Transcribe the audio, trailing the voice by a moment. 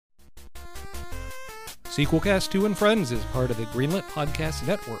Sequelcast 2 and Friends is part of the Greenlit Podcast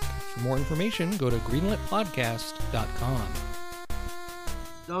Network. For more information, go to greenlitpodcast.com.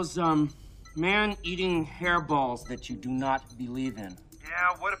 Those, man-eating hairballs that you do not believe in. Yeah,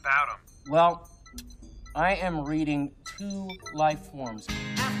 what about them? Well, I am reading two life forms.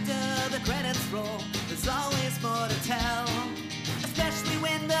 After the credits roll, there's always more to tell. Especially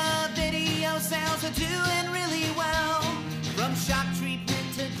when the video sales are doing really well. From Shock Treatment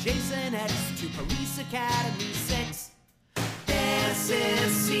to Jason X to Police Academy 6. This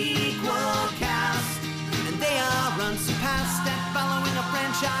is Sequel Cast, and they are unsurpassed at following a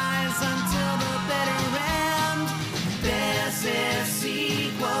franchise until the bitter end. This is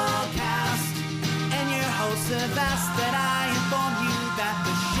Sequel Cast, and your hosts have asked that I inform you that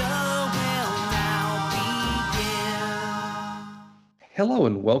the show will now begin. Hello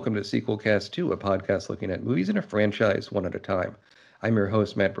and welcome to Sequelcast 2, a podcast looking at movies in a franchise one at a time. I'm your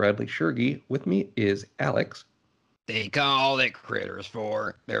host, Matt Bradley Shergi. With me is Alex. They call it Critters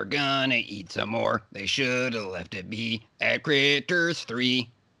 4. They're gonna eat some more. They should have left it be at Critters 3.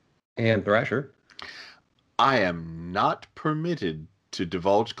 And Thrasher. I am not permitted to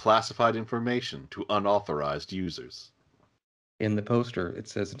divulge classified information to unauthorized users. In the poster, it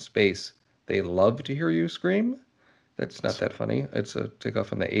says in space, they love to hear you scream. That's not that funny. It's a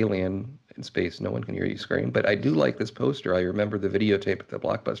takeoff on the Alien in space. No one can hear you scream. But I do like this poster. I remember the videotape at the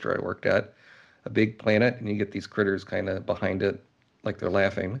Blockbuster I worked at. A big planet, and you get these critters kind of behind it, like they're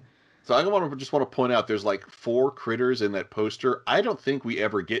laughing. So I just want to point out there's like 4 critters in that poster. I don't think we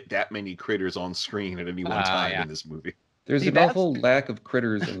ever get that many critters on screen at any one time in this movie. There's an awful lack of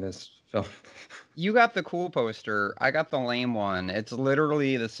critters in this film. You got the cool poster. I got the lame one. It's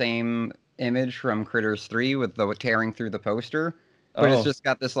literally the same image from Critters 3 with the tearing through the poster, but it's just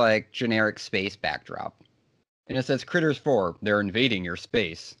got this like generic space backdrop. And it says Critters 4, they're invading your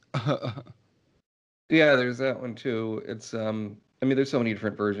space. Yeah, there's that one too. It's I mean, there's so many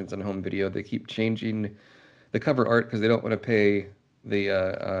different versions on home video. They keep changing the cover art because they don't want to pay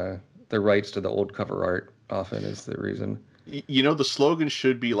the rights to the old cover art. Often is the reason. You know, the slogan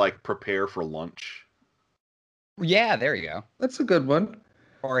should be like "Prepare for lunch." Yeah, there you go. That's a good one.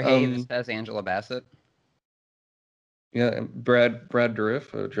 Or hey, this has Angela Bassett. Yeah, and Brad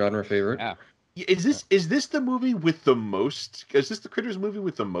Dourif, a genre favorite. Yeah. Is this the movie with the most? Is this the Critters movie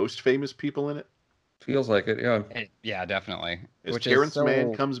with the most famous people in it? Feels like it, yeah. Yeah, definitely. Terrence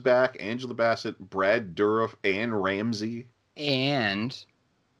Mann comes back, Angela Bassett, Brad Dourif, Anne Ramsey. And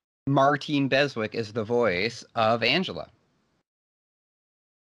Martine Beswick is the voice of Angela.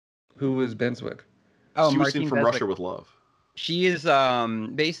 Who is Beswick? Oh, she was Martine seen from Beswick. Russia with Love. She is,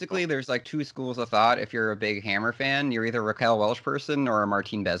 basically, there's like 2 schools of thought. If you're a big Hammer fan, you're either a Raquel Welch person or a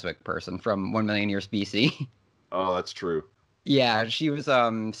Martine Beswick person from 1 Million Years BC. Oh, that's true. Yeah, she was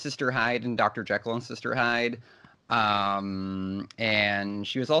Sister Hyde in Dr. Jekyll and Sister Hyde. And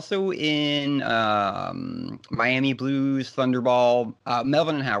she was also in Miami Blues, Thunderball,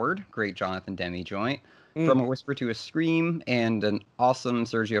 Melvin and Howard, great Jonathan Demme joint, From a Whisper to a Scream, and an awesome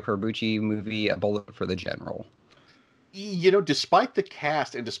Sergio Corbucci movie, A Bullet for the General. You know, despite the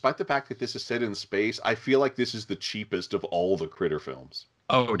cast and despite the fact that this is set in space, I feel like this is the cheapest of all the Critter films.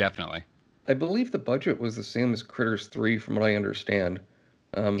 Oh, definitely. I believe the budget was the same as Critters 3, from what I understand.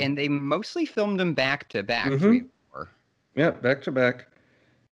 And they mostly filmed them back to back. Mm-hmm. 3 and 4. Yeah, back to back.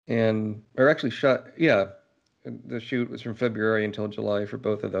 Or actually the shoot was from February until July for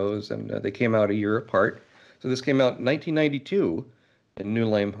both of those, and they came out a year apart. So this came out in 1992 in New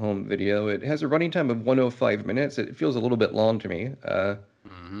Line Home Video. It has a running time of 105 minutes. It feels a little bit long to me.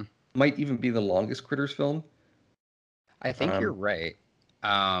 Might even be the longest Critters film. I think you're right.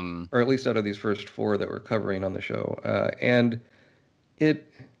 Or at least out of these first 4 that we're covering on the show. And the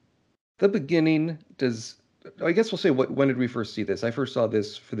beginning does, I guess we'll say, when did we first see this? I first saw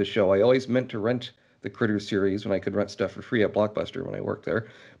this for the show. I always meant to rent the Critters series when I could rent stuff for free at Blockbuster when I worked there,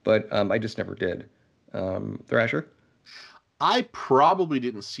 but I just never did. Thrasher? I probably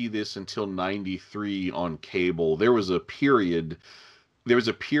didn't see this until 93 on cable. There was a period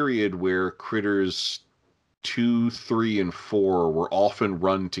where Critters 2, 3, and 4 were often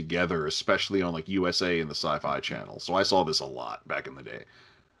run together, especially on like USA and the Sci-Fi Channel. So I saw this a lot back in the day.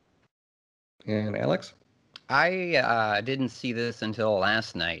 And Alex? I didn't see this until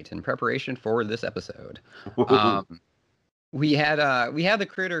last night in preparation for this episode. We had the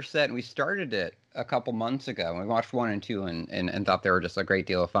Critter set, and we started it a couple months ago. We watched 1 and 2 and thought they were just a great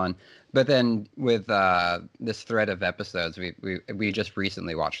deal of fun. But then with this thread of episodes, we just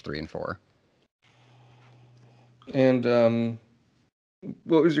recently watched 3 and 4. And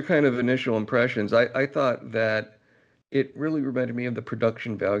what was your kind of initial impressions? I thought that it really reminded me of the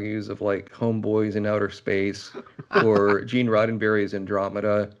production values of like Homeboys in Outer Space or Gene Roddenberry's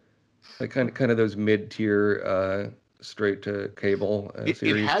Andromeda, like kind of those mid-tier straight to cable It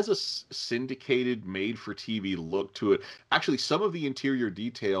series. has a syndicated, made-for-TV look to it. Actually, some of the interior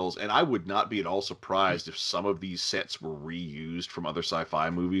details, and I would not be at all surprised if some of these sets were reused from other sci-fi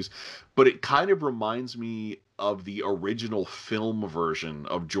movies, but it kind of reminds me of the original film version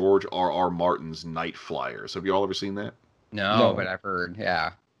of George R.R. Martin's Night Flyers. Have you all ever seen that? No, No. but I've heard,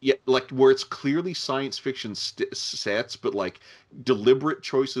 yeah. Yeah, like where it's clearly science fiction sets, but like deliberate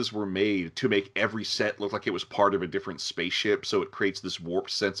choices were made to make every set look like it was part of a different spaceship, so it creates this warped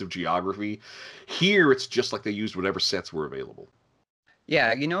sense of geography. Here, it's just like they used whatever sets were available.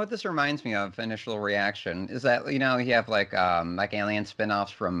 Yeah, you know what this reminds me of, initial reaction, is that, you know, you have like alien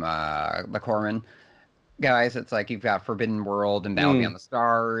spin-offs from the Corman guys. It's like you've got Forbidden World and Battle Beyond the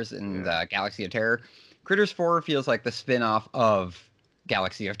Stars and Galaxy of Terror. Critters 4 feels like the spin-off of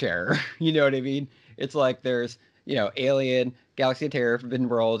Galaxy of Terror. You know what I mean? It's like there's, you know, Alien, Galaxy of Terror, Forbidden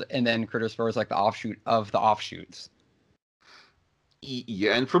World, and then Critters 4 is like the offshoot of the offshoots.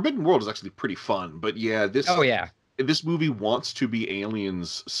 Yeah, and Forbidden World is actually pretty fun, but yeah, this movie wants to be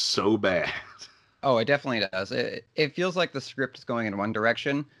Aliens so bad. Oh, it definitely does. It feels like the script is going in one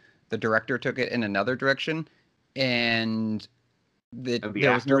direction, the director took it in another direction, and there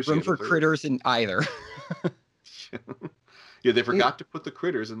was no room for critters in either. Yeah, they forgot to put the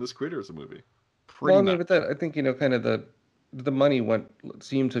critters in this Critters movie. Well, I mean, with that, I think, you know, kind of the money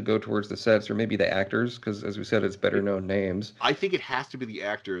seemed to go towards the sets or maybe the actors, because as we said, it's better known names. I think it has to be the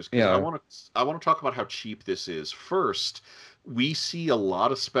actors, because I want to talk about how cheap this is. First, we see a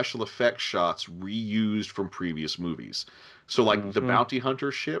lot of special effects shots reused from previous movies. So like the bounty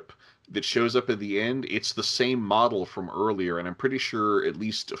hunter ship that shows up at the end, it's the same model from earlier, and I'm pretty sure at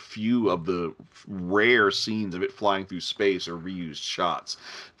least a few of the rare scenes of it flying through space are reused shots.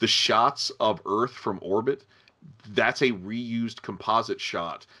 The shots of Earth from orbit, that's a reused composite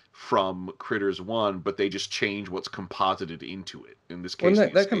shot from Critters 1, but they just change what's composited into it. In this case,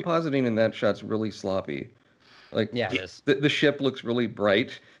 that compositing in that shot's really sloppy. Like, yeah, it is. The ship looks really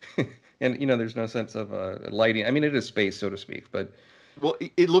bright, and, you know, there's no sense of lighting. I mean, it is space, so to speak, but... Well,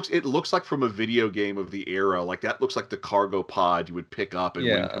 it looks like from a video game of the era. Like, that looks like the cargo pod you would pick up and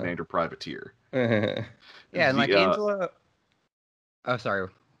win Commander Privateer. Yeah, and like Angela... Oh, sorry.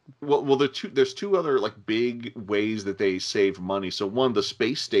 Well, there's two other like big ways that they save money. So one, the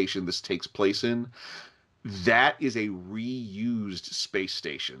space station this takes place in, that is a reused space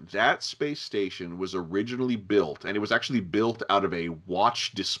station. That space station was originally built, and it was actually built out of a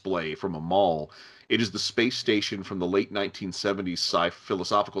watch display from a mall. It is the space station from the late 1970s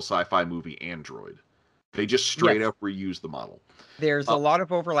philosophical sci-fi movie Android. They just straight up reused the model. There's a lot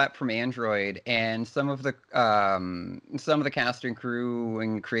of overlap from Android, and some of the cast and crew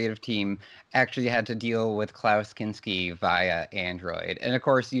and creative team actually had to deal with Klaus Kinski via Android. And of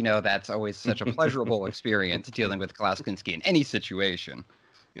course, you know, that's always such a pleasurable experience dealing with Klaus Kinski in any situation.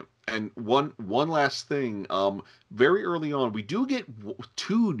 Yep. And one last thing, very early on, we do get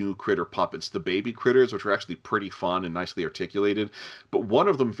two new critter puppets, the baby critters, which are actually pretty fun and nicely articulated. But one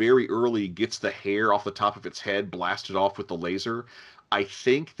of them very early gets the hair off the top of its head blasted off with the laser. I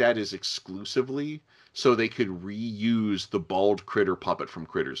think that is exclusively so they could reuse the bald critter puppet from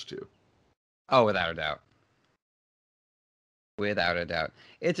Critters 2. Oh, without a doubt. Without a doubt.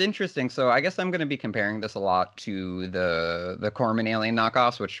 It's interesting. So I guess I'm going to be comparing this a lot to the Corman Alien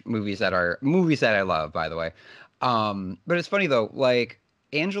knockoffs, which movies that I love, by the way. But it's funny though, like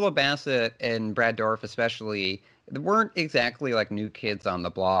Angela Bassett and Brad Dourif especially, they weren't exactly like new kids on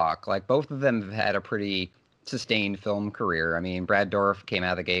the block. Like both of them have had a pretty sustained film career. I mean, Brad Dourif came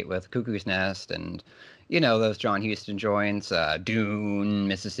out of the gate with Cuckoo's Nest and, you know, those John Huston joints, Dune,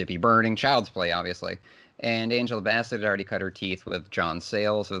 Mississippi Burning, Child's Play, obviously. And Angela Bassett had already cut her teeth with John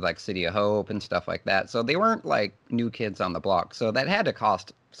Sayles with like City of Hope and stuff like that. So they weren't like new kids on the block. So that had to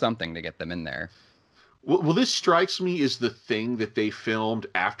cost something to get them in there. Well, this strikes me as the thing that they filmed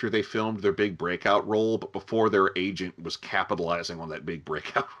after they filmed their big breakout role, but before their agent was capitalizing on that big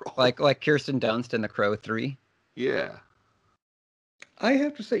breakout role. Like Kirsten Dunst in The Crow 3? Yeah. I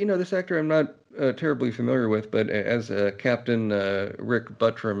have to say, you know, this actor I'm not terribly familiar with, but as Captain Rick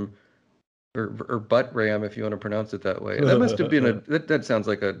Buttram, or Buttram, if you want to pronounce it that way. That must have been that sounds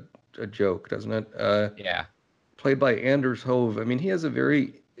like a joke, doesn't it? Yeah. Played by Anders Hove. I mean, he has a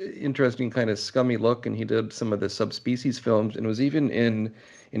very interesting kind of scummy look, and he did some of the Subspecies films, and was even in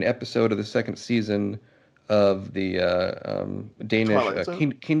an episode of the second season of the Danish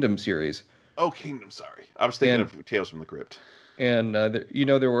Kingdom series. Oh, Kingdom, sorry. I was thinking of Tales from the Crypt. And, you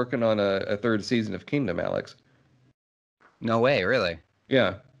know, they're working on a third season of Kingdom, Alex. No way, really.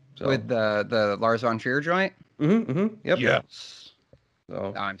 Yeah. So. With the Lars von Trier joint? Yep. Yes.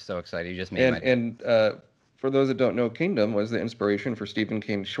 So. I'm so excited. You just made my... And for those that don't know, Kingdom was the inspiration for Stephen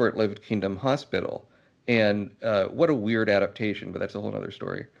King's short-lived Kingdom Hospital. And what a weird adaptation, but that's a whole other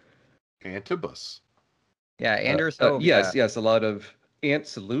story. Antibus. Yeah, Anders Hove. Yes, a lot of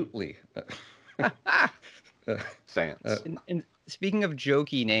absolutely. Sans. And speaking of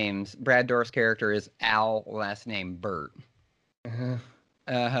jokey names, Brad Dourif's character is Al, last name Burt.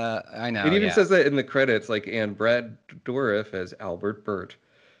 I know. It even says that in the credits, like, and Brad Dourif as Albert Burt.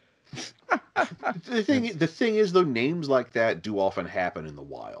 The thing is, though, names like that do often happen in the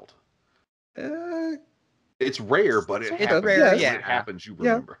wild. It's rare, but it happens. Rare, yeah. It happens, you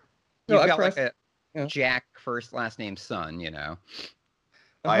remember. You've got like a Jack first last name son, you know.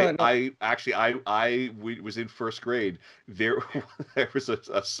 I was in first grade. There was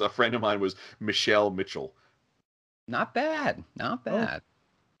a friend of mine was Michelle Mitchell. Not bad.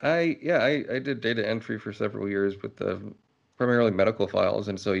 I did data entry for several years with primarily medical files,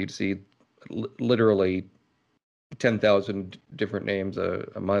 and so you'd see literally 10,000 different names a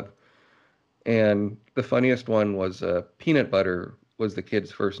month. And the funniest one was Peanut Butter was the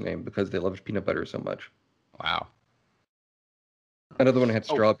kid's first name because they loved peanut butter so much. Wow. Another one had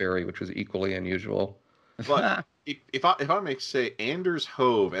Strawberry, which was equally unusual. But if I may say, Anders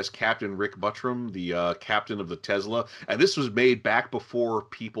Hove as Captain Rick Buttram, the captain of the Tesla, and this was made back before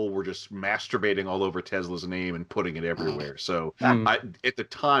people were just masturbating all over Tesla's name and putting it everywhere. So at the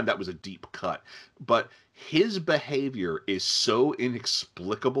time, that was a deep cut. But his behavior is so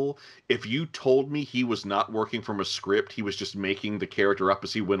inexplicable. If you told me he was not working from a script, he was just making the character up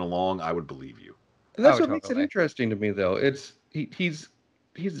as he went along, I would believe you. And that's what makes it interesting to me, though. It's he's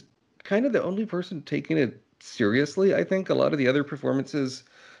kind of the only person taking it seriously. I think a lot of the other performances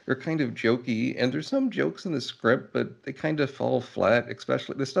are kind of jokey, and there's some jokes in the script, but they kind of fall flat,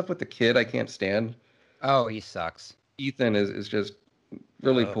 especially the stuff with the kid I can't stand. Oh, he sucks. Ethan is just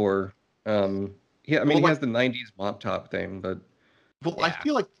really poor. He has the 90s mop top thing, but... Well, yeah. I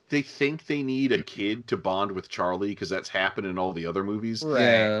feel like they think they need a kid to bond with Charlie because that's happened in all the other movies. Right.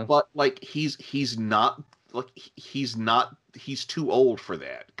 Yeah. But, like, he's too old for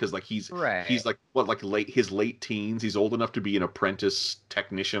that because he's like his late teens. He's old enough to be an apprentice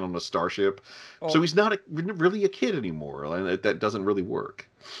technician on a starship, so he's not really a kid anymore, and that doesn't really work.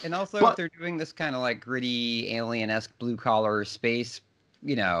 And also, if they're doing this kind of like gritty alien-esque blue collar space,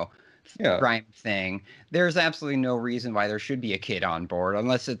 crime thing, there's absolutely no reason why there should be a kid on board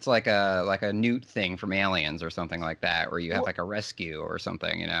unless it's like a Newt thing from Aliens or something like that, where you have like a rescue or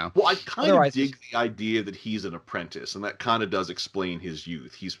something, Well, I kind of dig the idea that he's an apprentice, and that kind of does explain his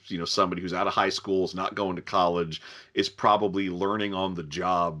youth. He's somebody who's out of high school, is not going to college, is probably learning on the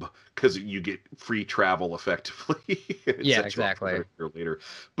job because you get free travel effectively. Yeah, exactly. Later,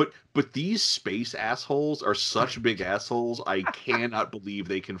 but these space assholes are such big assholes. I cannot believe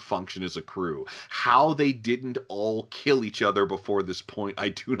they can function as a crew. How they didn't all kill each other before this point, I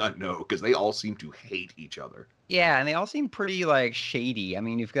do not know, because they all seem to hate each other. Yeah, and they all seem pretty like shady. I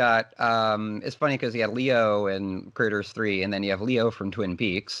mean, you've got it's funny because you had Leo in Critters 3, and then you have Leo from Twin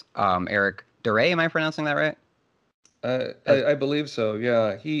Peaks. Eric DeRay, am I pronouncing that right? I believe so.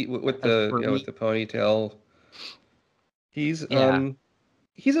 Yeah, he with the with the ponytail. He's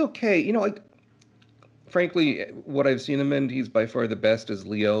okay. Frankly, what I've seen him in, he's by far the best as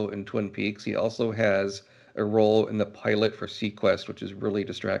Leo in Twin Peaks. He also has a role in the pilot for Sequest, which is really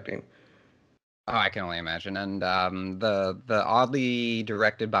distracting. Oh, I can only imagine. And the oddly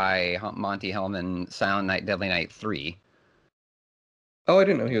directed by Monty Hellman, Silent Night, Deadly Night 3. Oh, I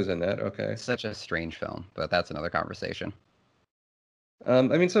didn't know he was in that. Okay. Such a strange film, but that's another conversation.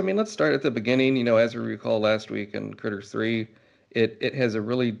 Let's start at the beginning. As we recall last week in Critters 3, it has a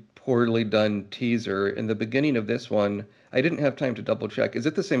really poorly done teaser. In the beginning of this one, I didn't have time to double check. Is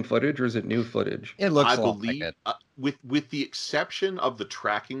it the same footage or is it new footage? It looks like it. With the exception of the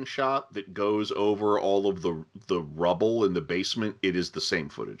tracking shot that goes over all of the rubble in the basement, it is the same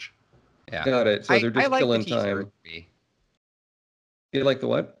footage. Yeah. Got it. So they're just killing time. You like the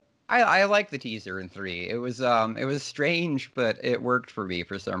what? I like the teaser in 3. It was strange, but it worked for me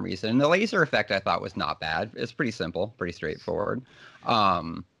for some reason. And the laser effect I thought was not bad. It's pretty simple, pretty straightforward.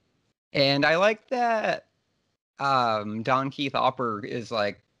 And I like that Don Keith Hopper is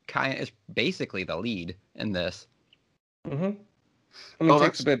is basically the lead in this. Mm-hmm. It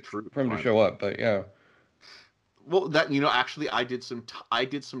takes a bit for him to show up, but yeah. Well, that actually, I did some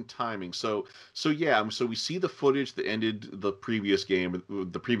timing. So we see the footage that ended the previous game,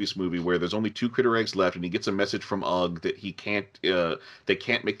 the previous movie, where there's only 2 critter eggs left, and he gets a message from Ugg that they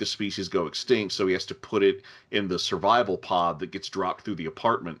can't make the species go extinct, so he has to put it in the survival pod that gets dropped through the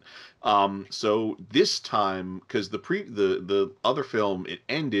apartment. So this time, because the other film, it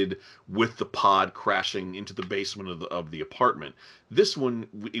ended with the pod crashing into the basement of the apartment. This one,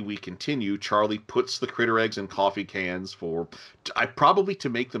 we continue. Charlie puts the critter eggs in coffee cans probably to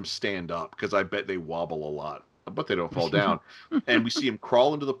make them stand up, because I bet they wobble a lot. But they don't fall down. And we see him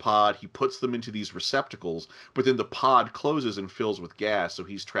crawl into the pod. He puts them into these receptacles, but then the pod closes and fills with gas, so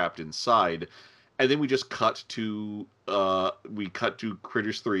he's trapped inside. And then we just cut to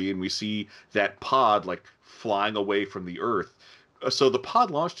Critters 3, and we see that pod like flying away from the Earth. So the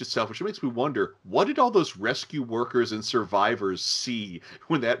pod launched itself, which makes me wonder, what did all those rescue workers and survivors see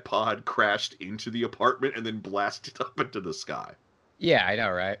when that pod crashed into the apartment and then blasted up into the sky? Yeah, I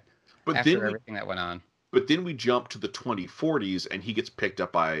know, right? But After everything that went on. But then we jump to the 2040s, and he gets picked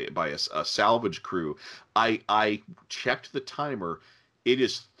up by a salvage crew. I checked the timer. It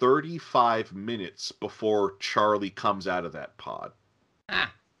is 35 minutes before Charlie comes out of that pod.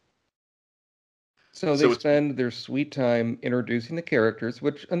 So they spend their sweet time introducing the characters,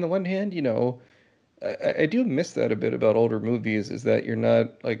 which on the one hand, I do miss that a bit about older movies, is that you're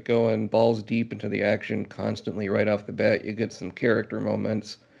not like going balls deep into the action constantly right off the bat. You get some character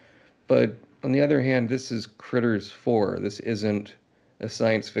moments. But on the other hand, this is Critters 4. This isn't a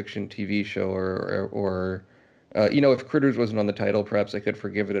science fiction TV show or if Critters wasn't on the title, perhaps I could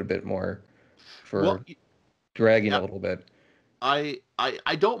forgive it a bit more for dragging a little bit. I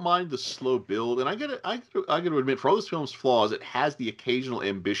don't mind the slow build, and I gotta admit, for all this film's flaws, it has the occasional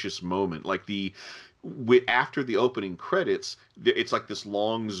ambitious moment, like after the opening credits, it's like this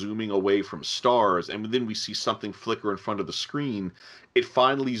long zooming away from stars, and then we see something flicker in front of the screen. It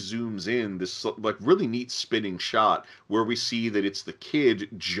finally zooms in, this like really neat spinning shot where we see that it's the kid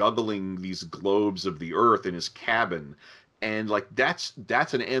juggling these globes of the Earth in his cabin. And like that's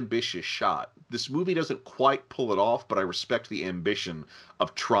an ambitious shot. This movie doesn't quite pull it off, but I respect the ambition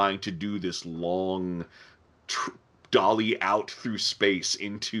of trying to do this long dolly out through space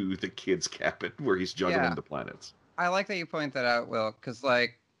into the kid's cabin where he's juggling the planets. I like that you point that out, Will, because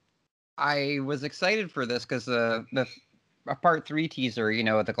like I was excited for this because the Part 3 teaser,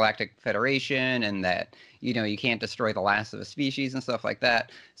 with the Galactic Federation and that, you can't destroy the last of a species and stuff like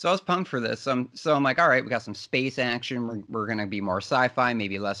that. So I was pumped for this. So I'm like, all right, we got some space action. We're going to be more sci-fi,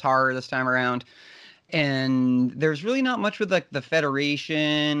 maybe less horror this time around. And there's really not much with like the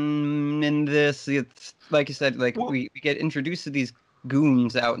Federation in this. It's like you said, like we get introduced to these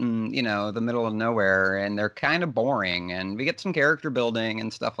goons out in, the middle of nowhere, and they're kind of boring, and we get some character building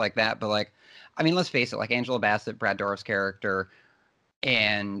and stuff like that. But like, I mean, let's face it, like Angela Bassett, Brad Dourif's character,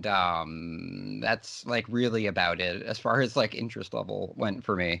 and that's like really about it as far as like interest level went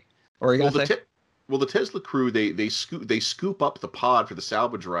for me. Or are you gonna say? The Tesla crew, they scoop up the pod for the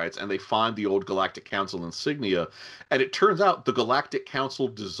salvage rights, and they find the old Galactic Council insignia, and it turns out the Galactic Council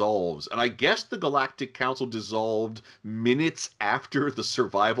dissolves, and I guess the Galactic Council dissolved minutes after the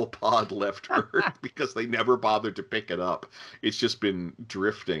survival pod left Earth because they never bothered to pick it up. It's just been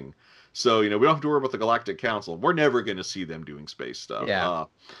drifting. So, we don't have to worry about the Galactic Council. We're never going to see them doing space stuff. Yeah.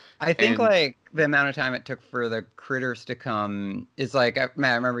 I think like the amount of time it took for the Critters to come is like,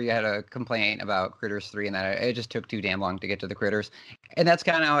 Matt, I remember you had a complaint about Critters 3 and that it just took too damn long to get to the Critters. And that's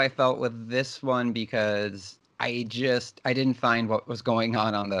kind of how I felt with this one, because I didn't find what was going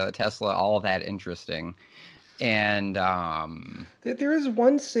on the Tesla all that interesting. And there is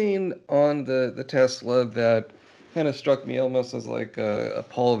one scene on the Tesla that kind of struck me almost as like a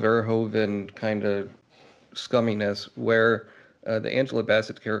Paul Verhoeven kind of scumminess, where the Angela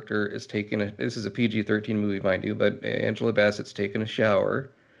Bassett character is this is a PG-13 movie, mind you, but Angela Bassett's taking a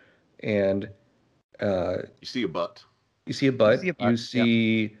shower, and you see a butt. You see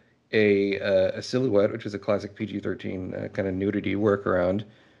a silhouette, which is a classic PG-13 kind of nudity workaround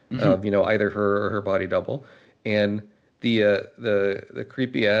of either her or her body double, and the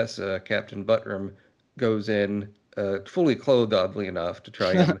creepy ass Captain Buttram goes in fully clothed, oddly enough, to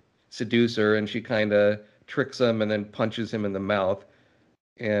try and seduce her, and she kind of tricks him and then punches him in the mouth.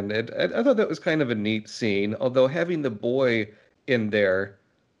 And I thought that was kind of a neat scene, although having the boy in there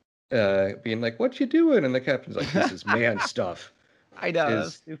being like, "What you doing?" and the captain's like, "This is man stuff." I know.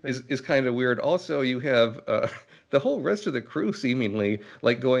 Is kind of weird. Also, you have the whole rest of the crew seemingly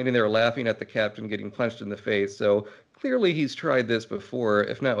like going in there laughing at the captain getting punched in the face. So clearly he's tried this before,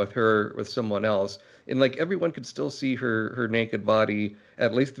 if not with her, with someone else. And like everyone could still see her naked body,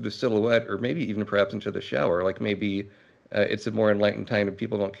 at least through the silhouette, or maybe even perhaps into the shower. Like maybe it's a more enlightened time and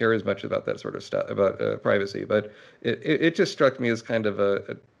people don't care as much about that sort of stuff, about privacy. But it just struck me as kind of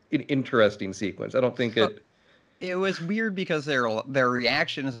an interesting sequence. I don't think it. It was weird because their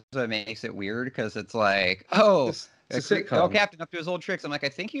reaction is what makes it weird, because it's like, oh, It's a sitcom. oh, Captain up to his old tricks. I'm like, I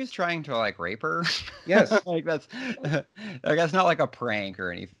think he was trying to like rape her. Yes. Like that's not like a prank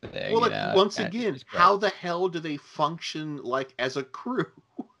or anything. Well, like, you know? once Yeah, again, Jesus Christ. how the hell do they function like as a crew?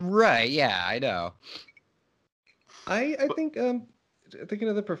 Right? Yeah, I know. I think thinking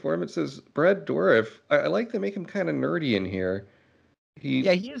of the performances, Brad Dourif, I like to make him kind of nerdy in here.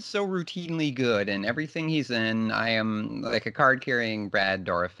 Yeah, he is so routinely good, and everything he's in, I am like a card-carrying Brad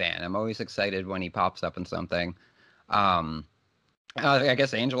Dourif fan. I'm always excited when he pops up in something. I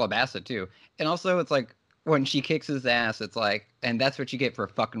guess Angela Bassett too, and also it's like when she kicks his ass, it's like, and that's what you get for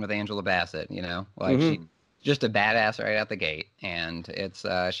fucking with Angela Bassett, you know, like she's just a badass right out the gate, and it's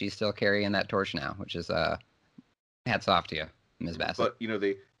she's still carrying that torch now, which is hats off to you, Ms. Bassett. But you know,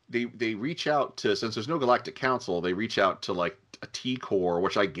 they reach out to, since there's no Galactic Council, they reach out to like a T-Corps,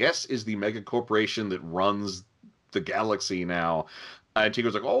 which I guess is the mega corporation that runs the galaxy now. And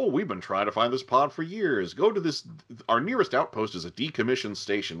T-Corps like, oh, we've been trying to find this pod for years. Go to this. Our nearest outpost is a decommissioned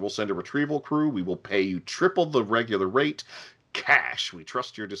station. We'll send a retrieval crew. We will pay you triple the regular rate. Cash. We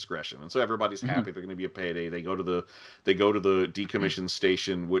trust your discretion. And so everybody's happy. They're going to be a payday. They go to the decommissioned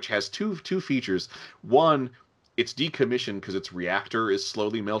station, which has two features. One, it's decommissioned because its reactor is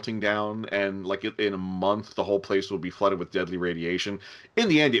slowly melting down, and like in a month the whole place will be flooded with deadly radiation. In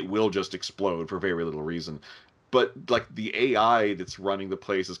the end, it will just explode for very little reason. But like the AI that's running the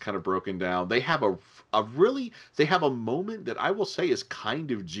place is kind of broken down. They have they have a moment that I will say is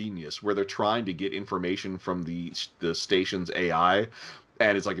kind of genius, where they're trying to get information from the station's AI,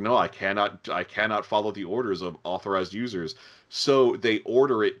 and it's like, no, I cannot follow the orders of authorized users. So they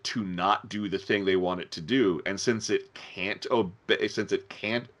order it to not do the thing they want it to do, and since it can't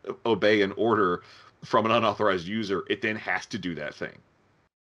obey an order from an unauthorized user, it then has to do that thing.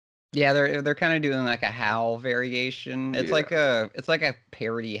 Yeah, they're kind of doing like a HAL variation. It's like a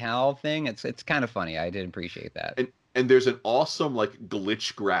parody HAL thing. It's kind of funny. I did appreciate that. And there's an awesome like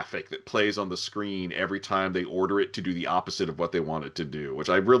glitch graphic that plays on the screen every time they order it to do the opposite of what they want it to do, which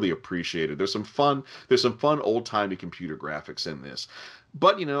I really appreciated. There's some fun old-timey computer graphics in this.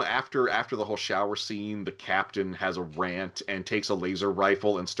 But you know, after the whole shower scene, the captain has a rant and takes a laser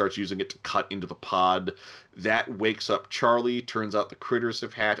rifle and starts using it to cut into the pod. That wakes up Charlie. Turns out the critters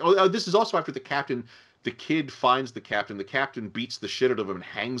have hatched. Oh, this is also after the captain. The kid finds the captain. The captain beats the shit out of him and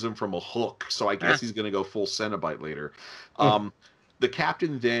hangs him from a hook. So I guess he's going to go full Cenobite later. The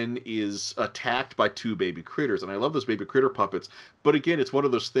captain then is attacked by two baby critters. And I love those baby critter puppets. But again, it's one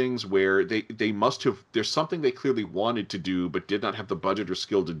of those things where they must have... There's something they clearly wanted to do but did not have the budget or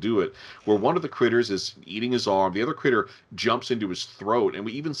skill to do it. Where one of the critters is eating his arm. The other critter jumps into his throat. And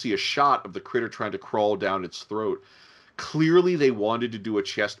we even see a shot of the critter trying to crawl down its throat. Clearly, they wanted to do a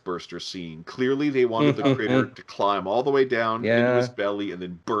chest burster scene. Clearly, they wanted the critter to climb all the way down into his belly and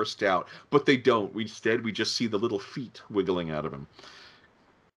then burst out. But they don't. Instead, we just see the little feet wiggling out of him.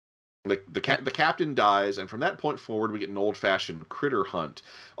 Like the captain dies, and from that point forward, we get an old-fashioned critter hunt.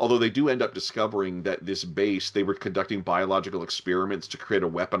 Although they do end up discovering that this base, they were conducting biological experiments to create a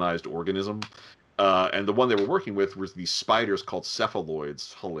weaponized organism. And the one they were working with was these spiders called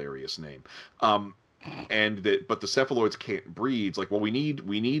cephaloids. Hilarious name. But the cephaloids can't breed. It's like, well, we need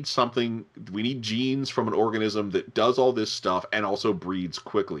genes from an organism that does all this stuff and also breeds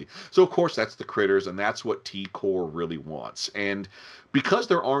quickly. So of course that's the critters, and that's what T-Corps really wants. And because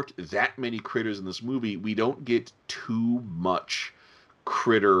there aren't that many critters in this movie, we don't get too much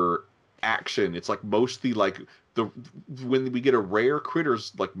critter action. It's like mostly like when we get a rare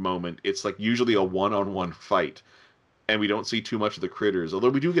critters like moment, it's like usually a one-on-one fight. And we don't see too much of the critters, although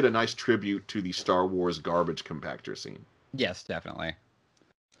we do get a nice tribute to the Star Wars garbage compactor scene. Yes, definitely.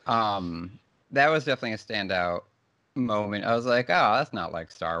 That was definitely a standout moment. I was like, oh, that's not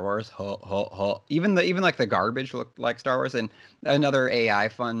like Star Wars. Even like the garbage looked like Star Wars. And another AI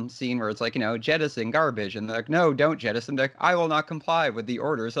fun scene where it's like, you know, jettison garbage, and they're like, no, don't jettison. They're like, I will not comply with the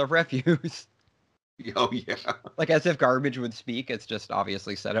orders of refuse. Oh yeah. Like as if garbage would speak. It's just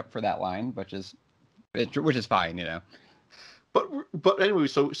obviously set up for that line, which is fine, you know. But anyway,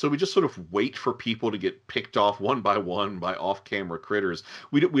 so we just sort of wait for people to get picked off one by one by off-camera critters.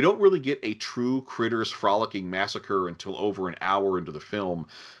 We don't really get a true critters frolicking massacre until over an hour into the film.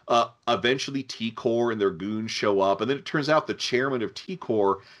 Eventually, T-Corps and their goons show up, and then it turns out the chairman of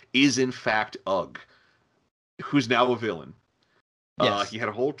T-Corps is in fact Ugg. who's now a villain. Yes. He had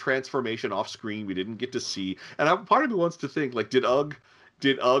a whole transformation off screen we didn't get to see, and part of me wants to think, like, did Ugg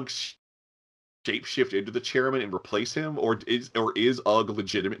shapeshift into the chairman and replace him, or is Ugg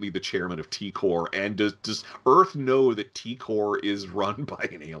legitimately the chairman of T-Corps? And does Earth know that T-Corps is run by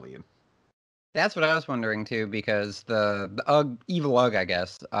an alien? That's what I was wondering too, because the Ugg, evil Ugg, I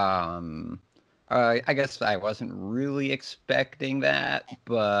guess. I guess I wasn't really expecting that,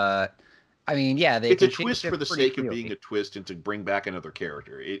 but I mean, yeah, it's a twist for the sake of being a twist and to bring back another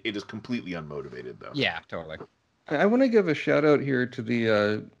character. It is completely unmotivated, though. Yeah, totally. I want to give a shout out here to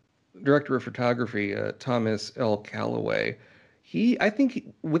the director of photography, Thomas L. Calloway. I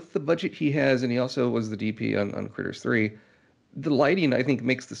think with the budget he has, and he also was the DP on Critters 3, the lighting, I think,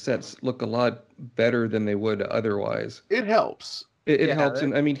 makes the sets look a lot better than they would otherwise. It helps. It helps.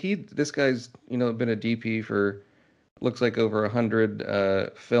 And I mean, this guy's, been a DP for, looks like over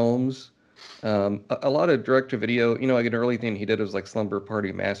 100 films. A lot of direct-to-video, like an early thing he did was like Slumber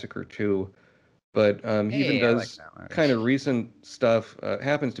Party Massacre 2. But he even does kind of recent stuff.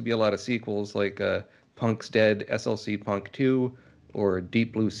 Happens to be a lot of sequels like Punk's Dead, SLC Punk 2, or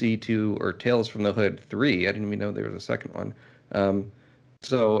Deep Blue Sea 2, or Tales from the Hood 3. I didn't even know there was a second one.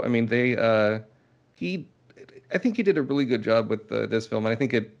 So, I mean, I think he did a really good job with this film, and I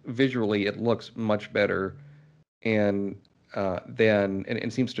think visually it looks much better, and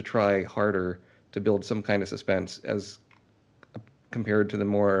seems to try harder to build some kind of suspense as compared to the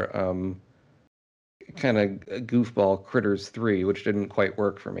more kind of goofball Critters 3, which didn't quite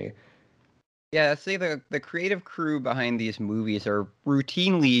work for me. Yeah, see, the creative crew behind these movies are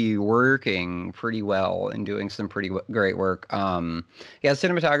routinely working pretty well and doing some pretty great work.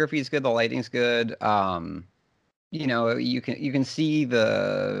 Cinematography is good, the lighting's good. You can see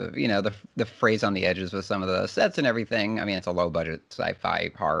the phrase on the edges with some of the sets and everything. I mean, it's a low budget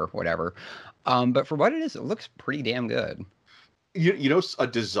sci-fi horror, whatever. But for what it is, it looks pretty damn good. A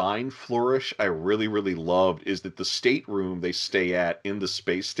design flourish I really, really loved is that the stateroom they stay at in the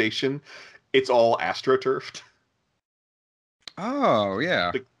space station, it's all astroturfed. Oh,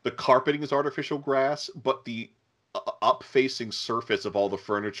 yeah. The carpeting is artificial grass, but the up-facing surface of all the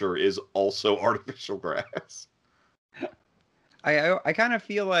furniture is also artificial grass. I kind of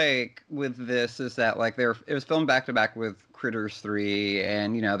feel like with this is that like it was filmed back to back with Critters 3,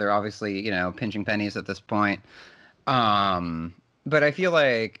 and they're obviously pinching pennies at this point. But I feel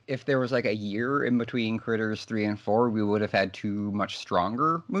like if there was like a year in between Critters 3 and 4, we would have had two much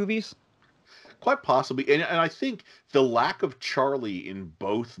stronger movies. Quite possibly. And I think the lack of Charlie in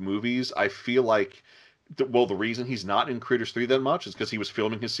both movies, I feel like, the reason he's not in Critters 3 that much is because he was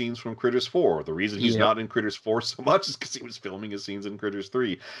filming his scenes from Critters 4. The reason he's not in Critters 4 so much is because he was filming his scenes in Critters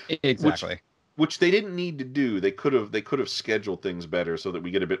 3. Exactly. Which they didn't need to do. They could have scheduled things better so that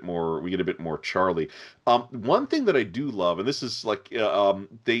we get a bit more Charlie. One thing that I do love, and this is like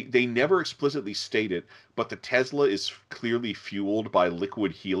they never explicitly state it, but the Tesla is clearly fueled by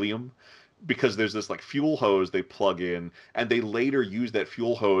liquid helium, because there's this like fuel hose they plug in, and they later use that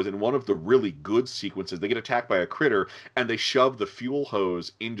fuel hose in one of the really good sequences. They get attacked by a critter, and they shove the fuel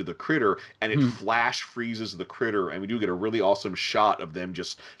hose into the critter, and it flash freezes the critter, and we do get a really awesome shot of them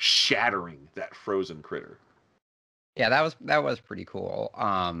just shattering that frozen critter. Yeah, that was pretty cool.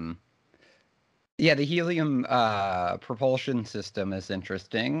 The helium propulsion system is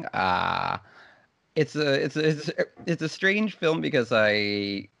interesting. It's a strange film because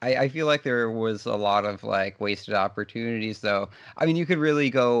I feel like there was a lot of like wasted opportunities, though. I mean, you could really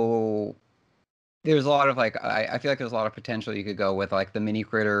go. There's a lot of like I feel like there's a lot of potential you could go with like the mini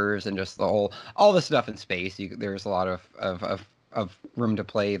critters and just all the stuff in space. There's a lot of room to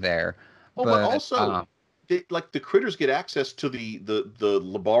play there. Oh, but also. The critters get access to the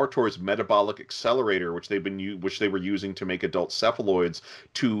laboratory's metabolic accelerator, which they were using to make adult cephaloids,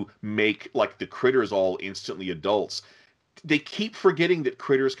 to make like the critters all instantly adults. They keep forgetting that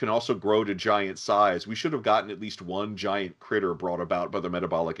critters can also grow to giant size. We should have gotten at least one giant critter brought about by the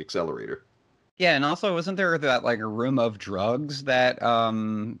metabolic accelerator. Yeah, and also wasn't there that like a room of drugs that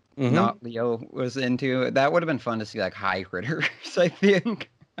not Leo was into? That would have been fun to see, like high critters, I think.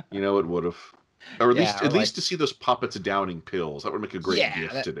 It would have. Or at least to see those puppets downing pills. That would make a great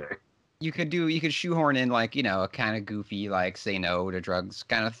gift today. You could shoehorn in like, a kind of goofy, like say no to drugs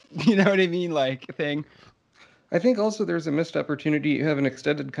kind of, you know what I mean? Like thing. I think also there's a missed opportunity. You have an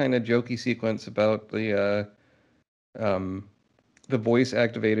extended kind of jokey sequence about the voice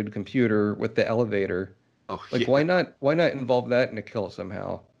activated computer with the elevator. Oh, like why not involve that in a kill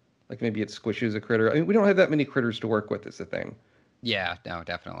somehow? Like maybe it squishes a critter. I mean, we don't have that many critters to work with is the thing. Yeah, no,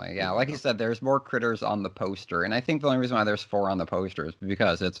 definitely. Yeah, like you said, there's more critters on the poster, and I think the only reason why there's 4 on the poster is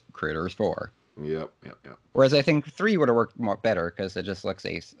because it's Critters 4. Yep. Whereas I think 3 would have worked more better because it just looks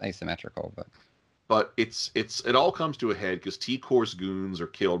asymmetrical. But it all comes to a head because T-Corps goons are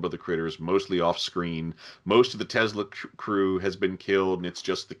killed by the critters, mostly off screen. Most of the Tesla crew has been killed, and it's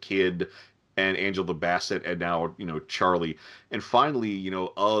just the kid and Angela Bassett and now Charlie. And finally,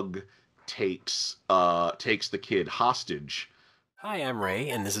 Ugg takes the kid hostage. Hi, I'm Ray,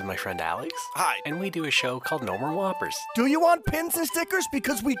 and this is my friend Alex. Hi. And we do a show called No More Whoppers. Do you want pins and stickers?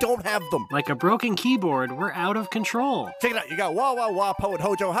 Because we don't have them. Like a broken keyboard, we're out of control. Check it out. You got Wah Wah Wah, Poet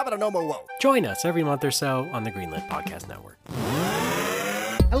Hojo. How about a No More Whoa? Join us every month or so on the Greenlit Podcast Network.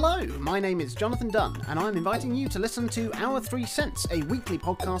 Hello, my name is Jonathan Dunn, and I'm inviting you to listen to Our 3 Cents, a weekly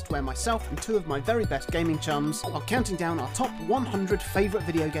podcast where myself and 2 of my very best gaming chums are counting down our top 100 favourite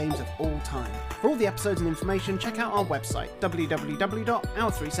video games of all time. For all the episodes and information, check out our website,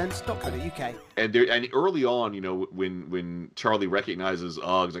 www.our3cents.co.uk. And early on, when Charlie recognizes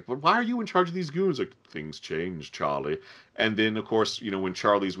Ugg, he's like, well, why are you in charge of these goons? Like, things change, Charlie. And then, of course, when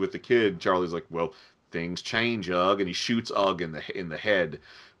Charlie's with the kid, Charlie's like, well, things change, Ugg, and he shoots Ugg in the head,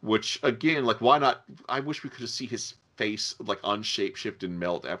 which again, like, why not? I wish we could have seen his face like unshape-shift and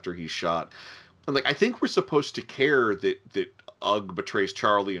melt after he's shot. And like, I think we're supposed to care that Ugg betrays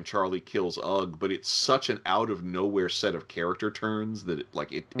Charlie and Charlie kills Ugg, but it's such an out of nowhere set of character turns that it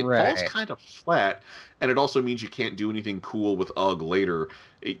falls kind of flat, and it also means you can't do anything cool with Ugg later.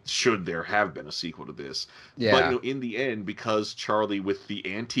 Should there have been a sequel to this? Yeah. But in the end, because Charlie with the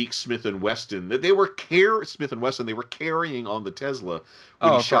antique Smith & Wesson, they were carrying on the Tesla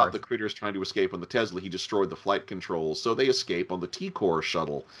when he shot the critters trying to escape on the Tesla. He destroyed the flight controls, so they escape on the T-Corps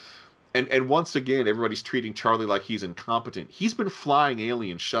shuttle. And once again, everybody's treating Charlie like he's incompetent. He's been flying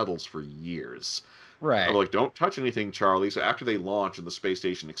alien shuttles for years. Right. They're like, don't touch anything, Charlie. So after they launch and the space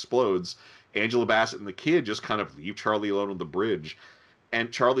station explodes, Angela Bassett and the kid just kind of leave Charlie alone on the bridge. And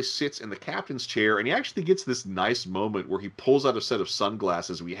Charlie sits in the captain's chair, and he actually gets this nice moment where he pulls out a set of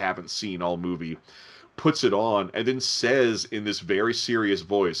sunglasses we haven't seen all movie, puts it on, and then says in this very serious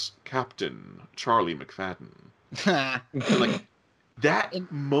voice, Captain Charlie McFadden. Like,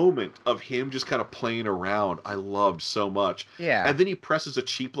 that moment of him just kind of playing around, I loved so much. Yeah. And then he presses a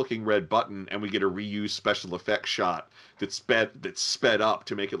cheap-looking red button, and we get a reused special effects shot that's sped up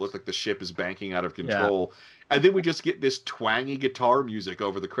to make it look like the ship is banking out of control. Yeah. And then we just get this twangy guitar music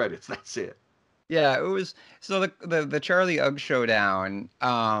over the credits. That's it. Yeah, it was so the Charlie Ugg showdown.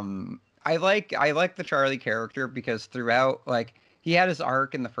 I like the Charlie character because throughout, like, he had his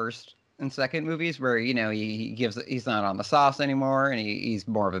arc in the first and second movies where he's not on the sauce anymore and he's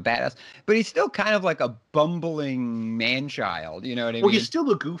more of a badass, but he's still kind of like a bumbling man-child. You know what I mean? Well, he's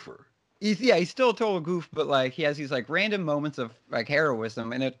still a goofer. He's still a total goof, but like he has these like random moments of like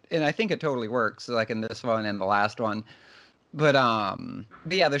heroism, and I think it totally works, like in this one and the last one. But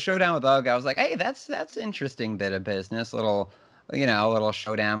yeah, the showdown with Ugg, I was like, hey, that's interesting bit of business, little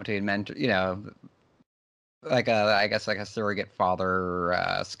showdown between like I guess like a surrogate father,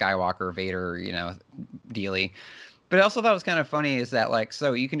 Skywalker, Vader, dealy. But I also thought it was kind of funny is that like,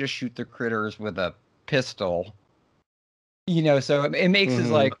 so you can just shoot the critters with a pistol. So it makes his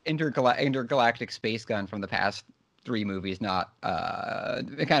like intergalactic space gun from the past 3 movies not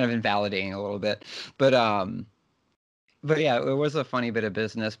kind of invalidating a little bit, but yeah, it was a funny bit of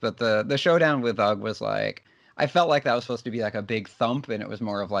business. But the showdown with Ugg was like, I felt like that was supposed to be like a big thump, and it was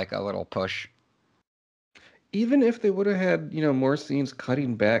more of like a little push. Even if they would have had more scenes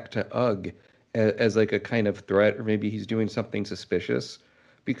cutting back to Ugg as like a kind of threat, or maybe he's doing something suspicious.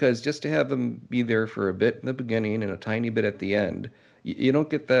 Because just to have him be there for a bit in the beginning and a tiny bit at the end, you don't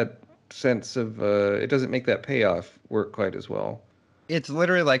get that sense of, it doesn't make that payoff work quite as well. It's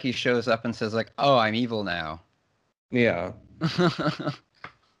literally like he shows up and says like, oh, I'm evil now. Yeah.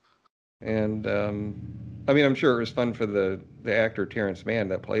 And, I mean, I'm sure it was fun for the actor Terrence Mann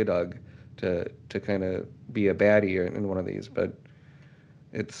that played Ugg to kind of be a baddie in one of these, but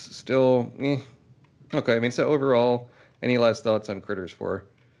it's still, Okay, I mean, so overall, any last thoughts on Critters 4?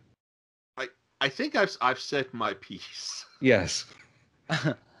 I think I've said my piece. Yes.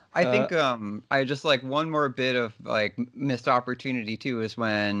 I think I just like one more bit of like missed opportunity too is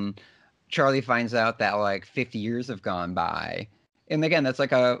when Charlie finds out that like 50 years have gone by. And again, that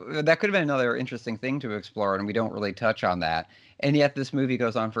could have been another interesting thing to explore, and we don't really touch on that. And yet this movie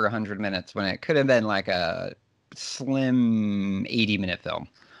goes on for 100 minutes when it could have been like a slim 80-minute film.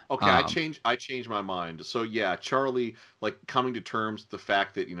 Okay, I changed my mind. So yeah, Charlie, like, coming to terms with the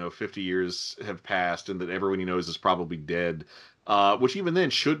fact that 50 years have passed and that everyone he knows is probably dead, which even then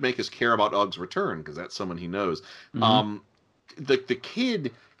should make us care about Ugg's return because that's someone he knows. Mm-hmm. The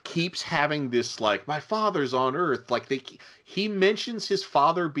kid keeps having this like, my father's on Earth. Like he mentions his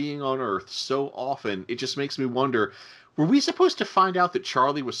father being on Earth so often, it just makes me wonder, were we supposed to find out that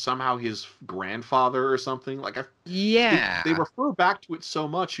Charlie was somehow his grandfather or something? Like, Yeah. they refer back to it so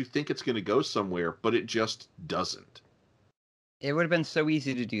much, you think it's going to go somewhere, but it just doesn't. It would have been so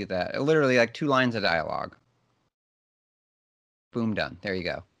easy to do that. Literally, like 2 lines of dialogue. Boom, done. There you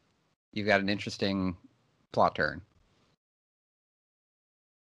go. You've got an interesting plot turn.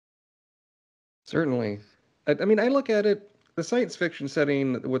 Certainly. I mean, I look at it, the science fiction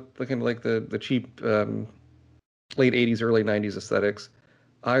setting with the kind of like the cheap late 80s, early 90s aesthetics,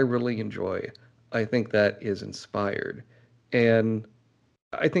 I really enjoy. I think that is inspired. And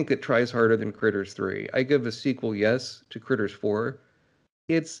I think it tries harder than Critters 3. I give a sequel yes to Critters 4.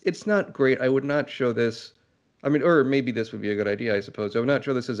 It's not great. I would not show this. I mean, or maybe this would be a good idea, I suppose. I would not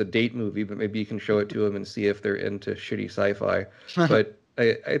show this as a date movie, but maybe you can show it to them and see if they're into shitty sci-fi. But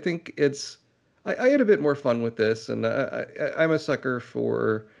I think it's... I had a bit more fun with this, and I'm a sucker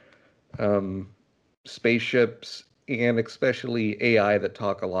for spaceships and especially AI that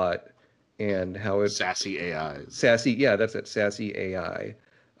talk a lot, and how it's sassy AIs. Sassy, yeah, that's it. Sassy AI.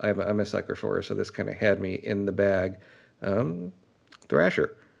 I'm a sucker for her, so this kind of had me in the bag.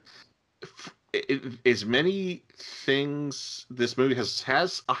 Thrasher. As many things, this movie has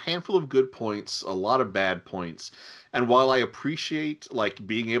a handful of good points, a lot of bad points. And while I appreciate like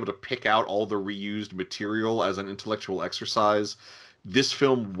being able to pick out all the reused material as an intellectual exercise, this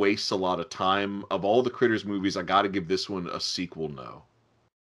film wastes a lot of time. Of all the Critters movies, I got to give this one a sequel no.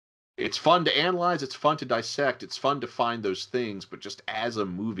 It's fun to analyze, it's fun to dissect, it's fun to find those things, but just as a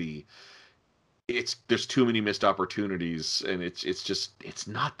movie, there's too many missed opportunities, and it's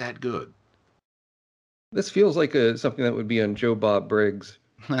not that good. This feels like something that would be on Joe Bob Briggs.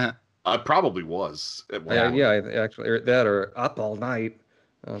 It probably was. Yeah, actually, that or Up All Night.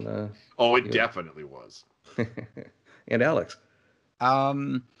 It definitely was. And Alex.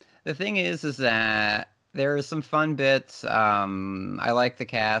 The thing is that there are some fun bits. I like the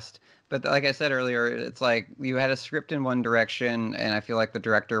cast, but like I said earlier, it's like you had a script in one direction, and I feel like the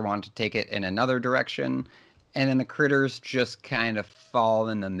director wanted to take it in another direction, and then the critters just kind of fall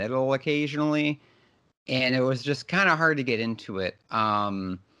in the middle occasionally, and it was just kind of hard to get into it.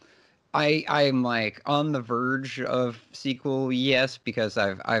 I'm like on the verge of sequel, yes, because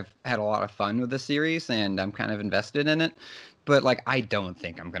I've had a lot of fun with the series and I'm kind of invested in it. But like, I don't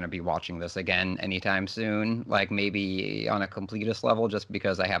think I'm going to be watching this again anytime soon. Like maybe on a completist level, just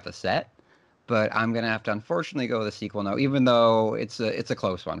because I have the set. But I'm going to have to unfortunately go with a sequel now, even though it's a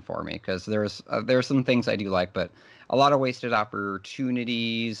close one for me, because there's some things I do like, but a lot of wasted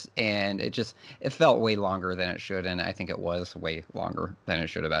opportunities, and it felt way longer than it should, and I think it was way longer than it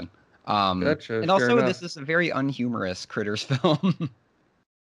should have been. Gotcha, and also, enough. this is a very unhumorous Critters film.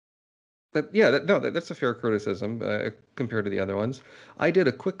 That's a fair criticism compared to the other ones. I did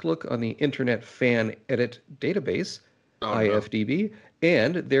a quick look on the Internet Fan Edit database, IFDB,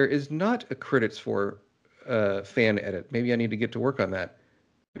 and there is not a Critters 4 fan edit. Maybe I need to get to work on that,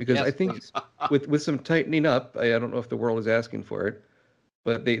 because yes, I think with some tightening up, I don't know if the world is asking for it,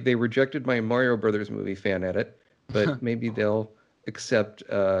 but they rejected my Mario Brothers movie fan edit, but maybe they'll accept.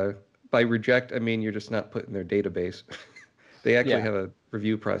 By reject, I mean you're just not put in their database. They actually have a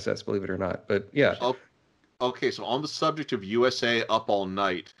review process, believe it or not. But yeah. Okay, so on the subject of USA Up All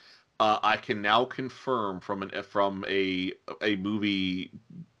Night, I can now confirm from a movie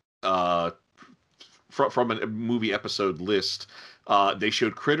from a movie episode list, they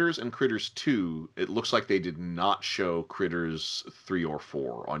showed Critters and Critters 2. It looks like they did not show Critters 3 or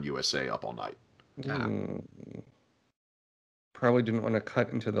 4 on USA Up All Night. Probably didn't want to cut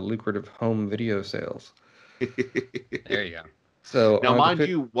into the lucrative home video sales. There you go. So now, mind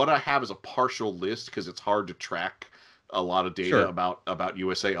you, what I have is a partial list because it's hard to track a lot of data about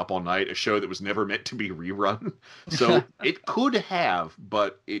USA Up All Night, a show that was never meant to be rerun. So it could have,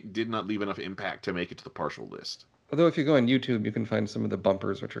 but it did not leave enough impact to make it to the partial list. Although if you go on YouTube, you can find some of the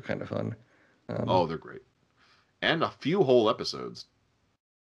bumpers, which are kind of fun. They're great. And a few whole episodes.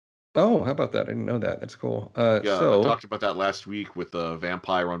 Oh, how about that? I didn't know that. That's cool. I talked about that last week with the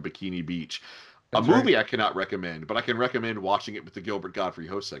Vampire on Bikini Beach. That's a movie I cannot recommend, but I can recommend watching it with the Gilbert Godfrey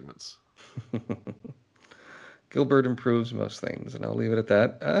host segments. Gilbert improves most things, and I'll leave it at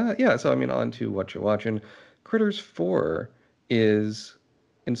that. So I mean, on to what you're watching. Critters 4 is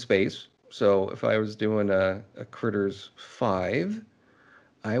in space. So if I was doing a Critters 5,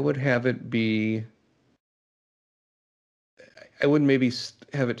 I would have it be... I would maybe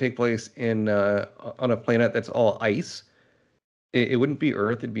have it take place in on a planet that's all ice. It wouldn't be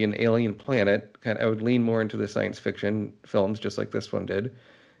Earth. It'd be an alien planet. I would lean more into the science fiction films, just like this one did.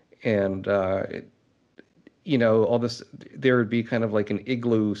 and all this, there would be kind of like an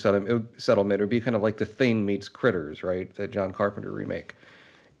igloo settlement. It would be kind of like The Thing meets Critters, right? The John Carpenter remake.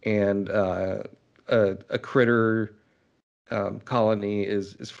 And a critter colony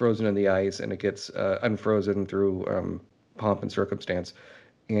is frozen in the ice, and it gets unfrozen through pomp and circumstance.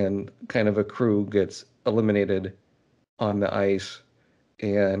 And kind of a crew gets eliminated on the ice.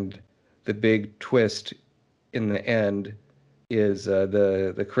 And the big twist in the end is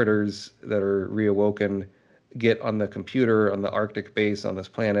the critters that are reawoken get on the computer on the Arctic base on this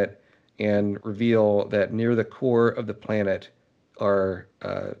planet and reveal that near the core of the planet are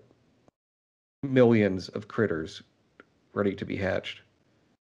millions of critters ready to be hatched.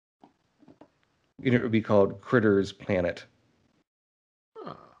 And it would be called Critters Planet.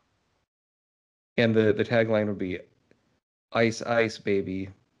 Huh. And the tagline would be, "Ice, ice, baby.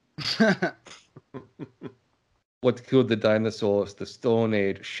 What killed the dinosaurs? The Stone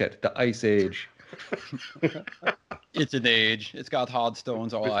Age. Shit, the Ice Age." It's an age. It's got hard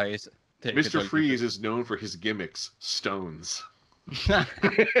stones or ice. Mr. Freeze is known for his gimmicks, stones.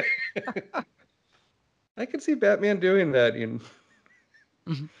 I could see Batman doing that in.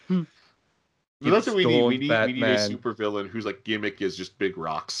 That's what we need. We need a Batman. supervillain whose gimmick is just big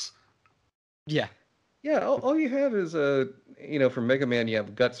rocks. Yeah. Yeah, all you have is for Mega Man you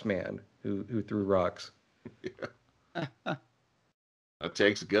have Guts Man who threw rocks. Yeah. That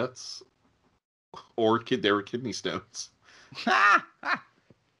takes guts. Or there were kidney stones.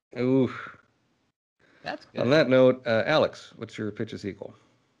 Ooh. That's good. On that note, Alex, what's your pitch a sequel?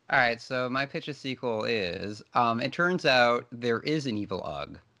 All right, so my pitch a sequel is, it turns out there is an evil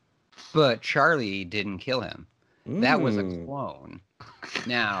Ugg, but Charlie didn't kill him. That was a clone.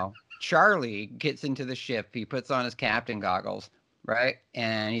 Now, Charlie gets into the ship, he puts on his captain goggles, right?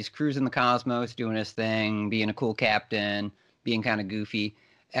 And he's cruising the cosmos, doing his thing, being a cool captain, being kind of goofy.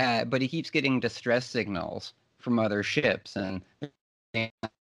 But he keeps getting distress signals from other ships and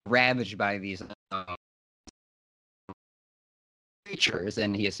ravaged by these creatures,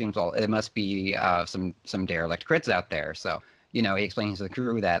 and he assumes it must be some derelict crits out there. So he explains to the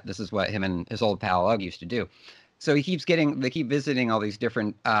crew that this is what him and his old pal Ugg used to do. So they keep visiting all these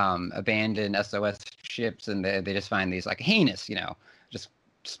different abandoned SOS ships, and they just find these heinous, just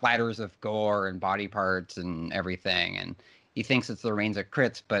splatters of gore and body parts and everything. And he thinks it's the remains of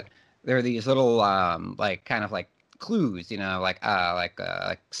crits, but there are these little kind of clues, like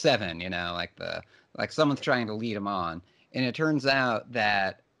Seven, like someone's trying to lead him on. And it turns out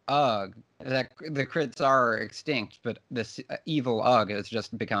that the crits are extinct, but this evil Ugg has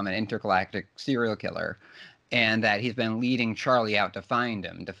just become an intergalactic serial killer, and that he's been leading Charlie out to find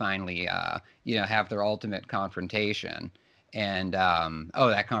him, to finally, have their ultimate confrontation. And,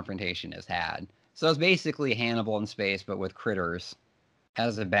 that confrontation is had. So it's basically Hannibal in space, but with critters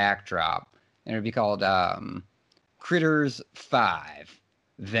as a backdrop. And it would be called Critters 5,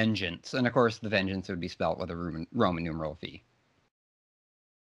 Vengeance. And, of course, the vengeance would be spelled with a Roman numeral V.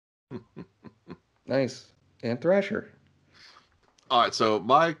 Nice. And Thrasher. All right, so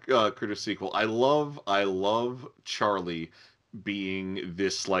my Critter sequel, I love Charlie being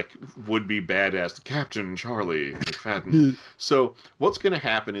this would-be badass Captain Charlie McFadden. So what's going to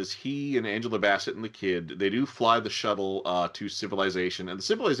happen is he and Angela Bassett and the kid, they do fly the shuttle to Civilization, and the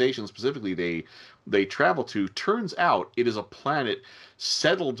Civilization specifically they travel to, turns out it is a planet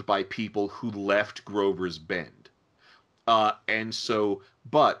settled by people who left Grover's Bend. And so,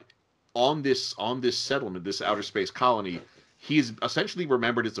 but on this settlement, this outer space colony, he is essentially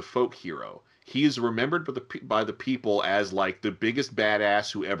remembered as a folk hero. He is remembered by the people as the biggest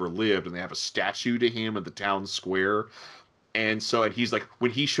badass who ever lived, and they have a statue to him at the town square. And so, and he's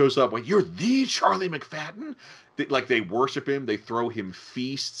when he shows up, you're the Charlie McFadden. They worship him, they throw him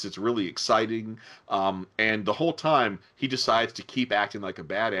feasts. It's really exciting. And the whole time he decides to keep acting like a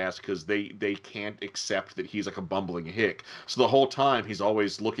badass because they can't accept that he's a bumbling hick. So the whole time he's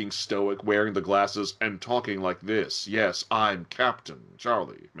always looking stoic, wearing the glasses, and talking like this. Yes, I'm Captain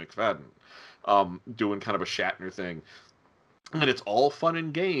Charlie McFadden. Doing kind of a Shatner thing. And it's all fun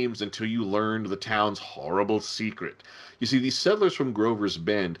and games until you learn the town's horrible secret. You see, these settlers from Grover's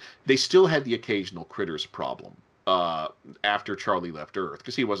Bend, they still had the occasional critters problem after Charlie left Earth,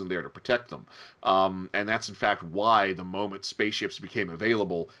 because he wasn't there to protect them. And that's, in fact, why the moment spaceships became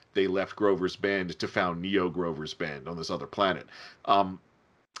available, they left Grover's Bend to found Neo Grover's Bend on this other planet.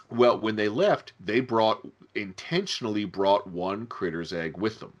 Well, when they left, they intentionally brought one critter's egg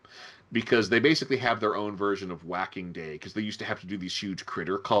with them, because they basically have their own version of Whacking Day, because they used to have to do these huge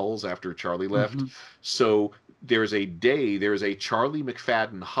critter culls after Charlie left. Mm-hmm. So there's a Charlie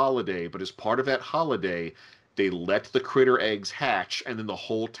McFadden holiday, but as part of that holiday, They let the critter eggs hatch, and then the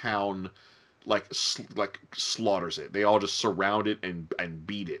whole town slaughters it. They all just surround it and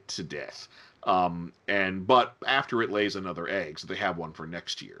beat it to death. But after it lays another egg, so they have one for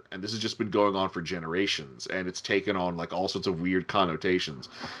next year. And this has just been going on for generations, and it's taken on like all sorts of weird connotations.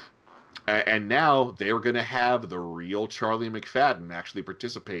 And now they're going to have the real Charlie McFadden actually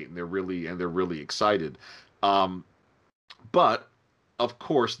participate, and they're really excited. But of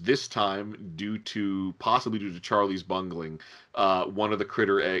course, this time, possibly due to Charlie's bungling, one of the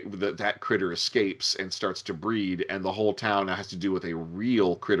that critter escapes and starts to breed, and the whole town now has to deal with a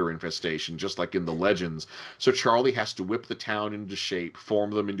real critter infestation, just like in the legends. So Charlie has to whip the town into shape, form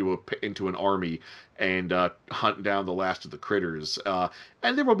them into an army, and hunt down the last of the critters.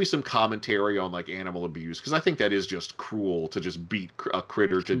 And there will be some commentary on like animal abuse, because I think that is just cruel to just beat a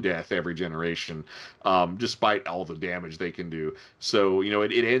critter to death every generation, despite all the damage they can do. So,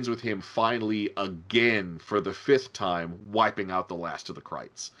 it ends with him finally, again, for the 5th time, wiping out the last of the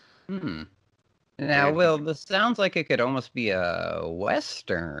Krites. Now, Will, this sounds like it could almost be a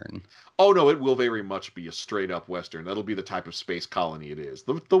Western. Oh, no, it will very much be a straight-up Western. That'll be the type of space colony it is.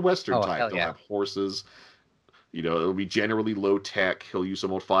 The Western type. They'll have horses. It'll be generally low-tech. He'll use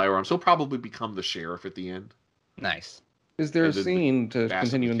some old firearms. He'll probably become the sheriff at the end. Nice. Is there a scene, to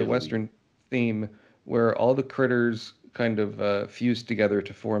continue in the Western theme, where all the critters kind of fuse together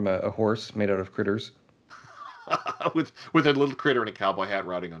to form a horse made out of critters? with a little critter and a cowboy hat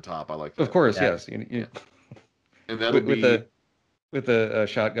riding on top. I like that. Of course, yes. And that'll be with a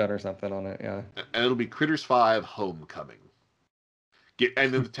shotgun or something on it, yeah. And it'll be Critters 5 Homecoming.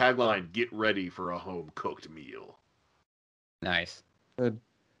 And then the tagline, get ready for a home-cooked meal. Nice. Good.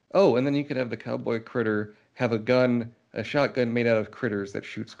 Oh, and then you could have the cowboy critter have a shotgun made out of critters that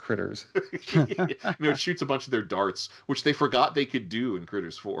shoots critters. It shoots a bunch of their darts, which they forgot they could do in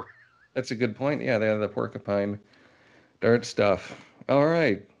Critters 4. That's a good point. Yeah, they have the porcupine dart stuff. All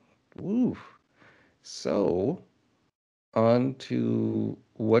right. Woo. So, on to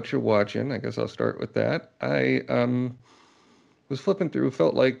what you're watching. I guess I'll start with that. I was flipping through,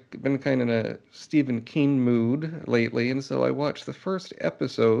 felt like been kind of in a Stephen King mood lately, and so I watched the first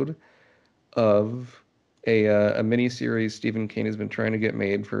episode of a miniseries Stephen King has been trying to get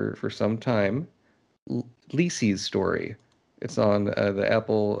made for some time, Lisey's Story. It's on the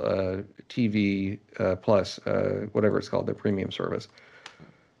Apple TV Plus, whatever it's called, their premium service.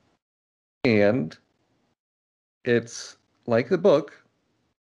 And it's like the book.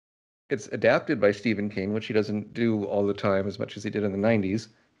 It's adapted by Stephen King, which he doesn't do all the time as much as he did in the 90s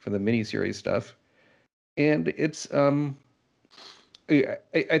for the miniseries stuff. And it's, I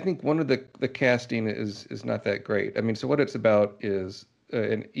think one of the casting is not that great. I mean, so what it's about is,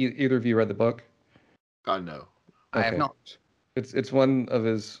 and either of you read the book? No. Okay. I have not. It's one of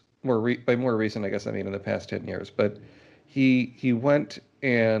his by more recent, I guess, I mean in the past 10 years. But he went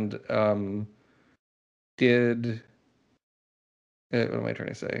and did. What am I trying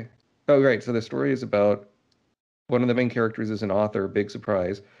to say? Oh, right. So the story is about one of the main characters is an author, big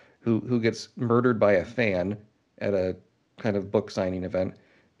surprise, who gets murdered by a fan at a kind of book signing event,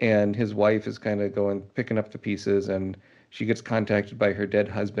 and his wife is kind of picking up the pieces, and she gets contacted by her dead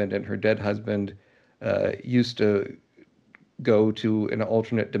husband, and her dead husband used to go to an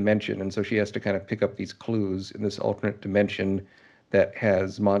alternate dimension, and so she has to kind of pick up these clues in this alternate dimension that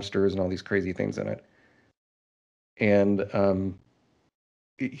has monsters and all these crazy things in it. And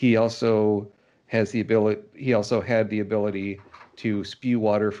he also had the ability to spew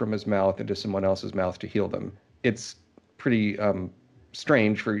water from his mouth into someone else's mouth to heal them. It's pretty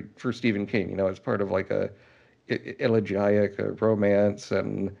strange for Stephen King. It's part of like a elegiac romance,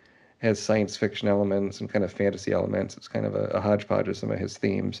 and has science fiction elements and kind of fantasy elements. It's kind of a hodgepodge of some of his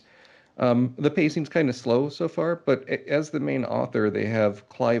themes. The pacing's kind of slow so far, but as the main author, they have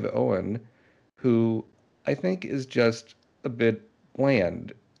Clive Owen, who I think is just a bit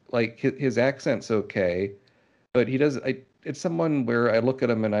bland. Like his accent's okay, but it's someone where I look at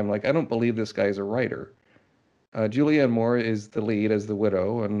him and I'm like, I don't believe this guy's a writer. Julianne Moore is the lead as the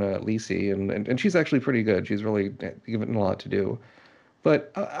widow, and Lisey, and she's actually pretty good. She's really given a lot to do.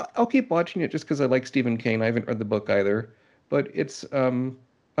 But I'll keep watching it just because I like Stephen King. I haven't read the book either. But it's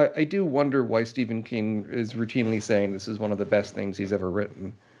I do wonder why Stephen King is routinely saying this is one of the best things he's ever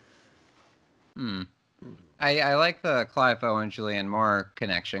written. I like the Clive Owen and Julianne Moore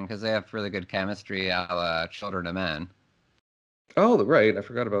connection because they have really good chemistry a la Children of Men. Oh, right. I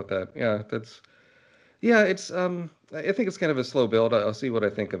forgot about that. Yeah, it's I think it's kind of a slow build. I'll see what I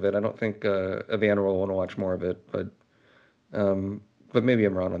think of it. I don't think Evander will want to watch more of it, but maybe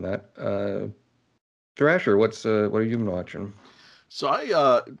I'm wrong on that. Thrasher, what have you been watching? So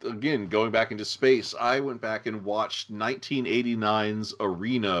I, again, going back into space, I went back and watched 1989's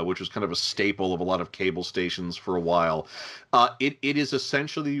Arena, which was kind of a staple of a lot of cable stations for a while. It is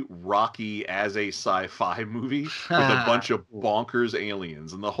essentially Rocky as a sci-fi movie with a bunch of bonkers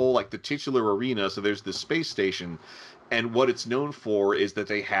aliens, and the whole, like, the titular arena. So there's this space station, and what it's known for is that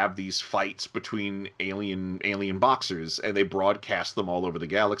they have these fights between alien boxers, and they broadcast them all over the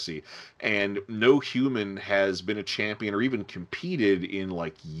galaxy. And no human has been a champion or even competed in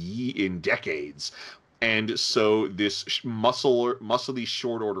in decades. And so this muscly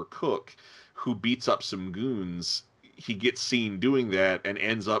short order cook who beats up some goons, he gets seen doing that and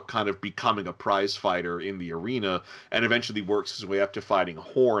ends up kind of becoming a prize fighter in the arena, and eventually works his way up to fighting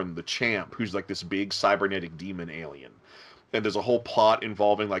Horn, the champ, who's like this big cybernetic demon alien. And there's a whole plot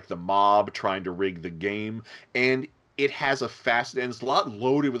involving like the mob trying to rig the game, and it has a and it's a lot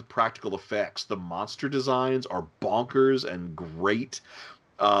loaded with practical effects. The monster designs are bonkers and great.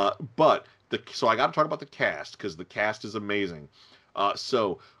 So I got to talk about the cast, because the cast is amazing.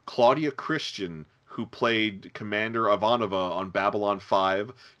 So Claudia Christian, who played Commander Ivanova on Babylon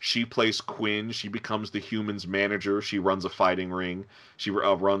 5. She plays Quinn. She becomes the humans' manager. She runs a fighting ring. She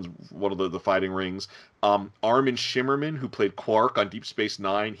runs one of the fighting rings. Armin Shimmerman, who played Quark on Deep Space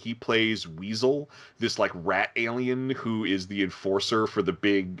Nine, he plays Weasel, this like rat alien who is the enforcer for the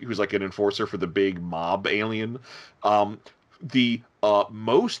who's like an enforcer for the big mob alien. Most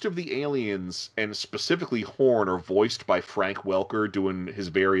of the aliens, and specifically Horn, are voiced by Frank Welker doing his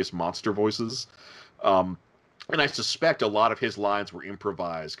various monster voices. And I suspect a lot of his lines were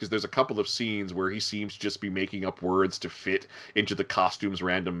improvised, because there's a couple of scenes where he seems to just be making up words to fit into the costume's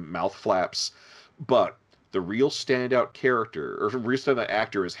random mouth flaps. But the real standout character, or real standout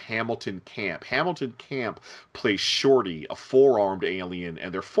actor, is Hamilton Camp. Hamilton Camp plays Shorty, a four-armed alien,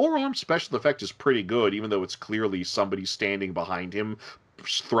 and their four-arm special effect is pretty good, even though it's clearly somebody standing behind him,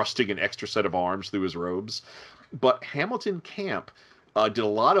 thrusting an extra set of arms through his robes. But Hamilton Camp did a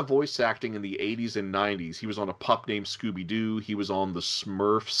lot of voice acting in the 80s and 90s. He was on a pup named Scooby-Doo. He was on the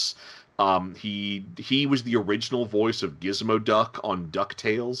Smurfs. He was the original voice of Gizmo Duck on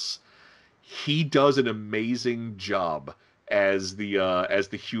DuckTales. He does an amazing job as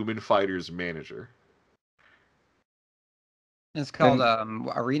the human fighters manager. It's called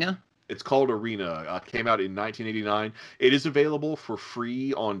Arena? It's called Arena. Came out in 1989. It is available for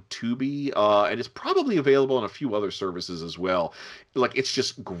free on Tubi, and it's probably available on a few other services as well. Like, it's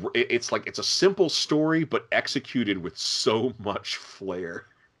just, it's a simple story, but executed with so much flair.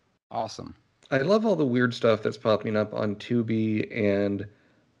 Awesome. I love all the weird stuff that's popping up on Tubi and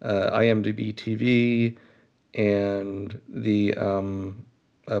IMDb TV, and the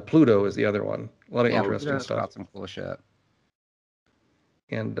Pluto is the other one. A lot of interesting stuff. Got some cool shit.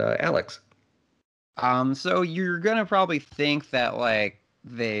 And Alex. So you're gonna probably think that like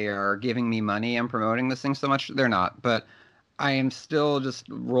they are giving me money and promoting this thing so much. They're not, but I am still just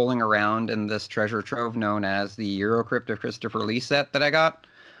rolling around in this treasure trove known as the Eurocrypt of Christopher Lee set that I got.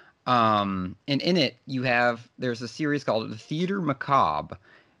 And in it there's a series called The Theater Macabre.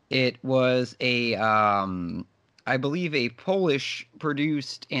 It was I believe a Polish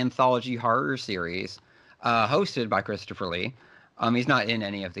produced anthology horror series, hosted by Christopher Lee. He's not in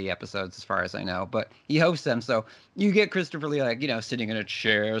any of the episodes as far as I know, but he hosts them. So you get Christopher Lee, like, sitting in a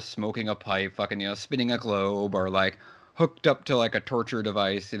chair, smoking a pipe, fucking, spinning a globe, or like hooked up to like a torture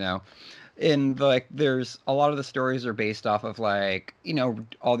device, And like, there's a lot of the stories are based off of like,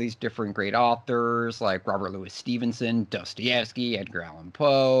 all these different great authors like Robert Louis Stevenson, Dostoevsky, Edgar Allan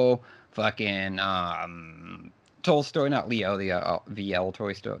Poe, fucking Tolstoy, not Leo, the VL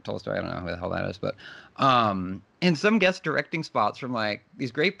Tolstoy. I don't know who the hell that is, but and some guest directing spots from like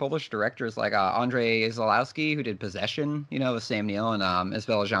these great Polish directors like Andrzej Zalowski, who did Possession, with Sam Neill and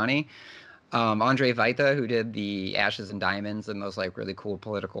Isabelle Adjani. Andrzej Wajda, who did the Ashes and Diamonds and those like really cool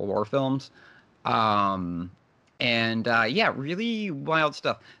political war films. Really wild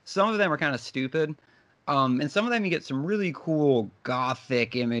stuff. Some of them are kind of stupid. And some of them you get some really cool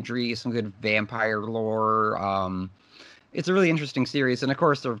gothic imagery, some good vampire lore. It's a really interesting series. And of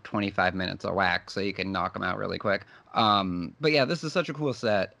course, they're 25 minutes a whack, so you can knock them out really quick. But yeah, this is such a cool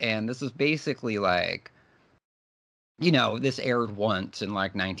set. And this is basically like, this aired once in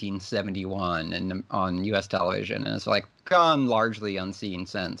like 1971 and on U.S. television. And it's like gone largely unseen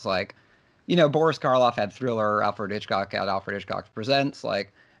since. Like, Boris Karloff had Thriller, Alfred Hitchcock had Alfred Hitchcock Presents.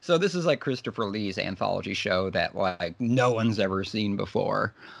 Like, so this is like Christopher Lee's anthology show that like no one's ever seen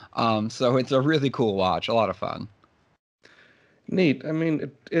before. So it's a really cool watch, a lot of fun. Neat. I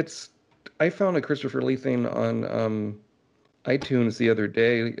mean, I found a Christopher Lee thing on iTunes the other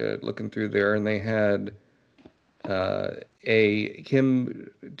day, looking through there, and they had him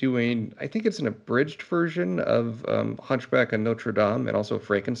doing, I think it's an abridged version of Hunchback of Notre Dame and also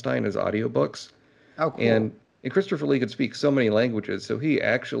Frankenstein as audiobooks. Oh, cool. And Christopher Lee could speak so many languages, so he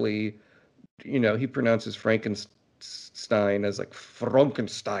actually, he pronounces Frankenstein as like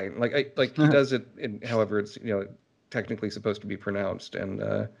Frankenstein, like he does it in however it's technically supposed to be pronounced,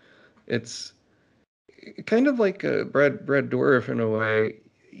 and it's kind of like Brad Dourif in a way.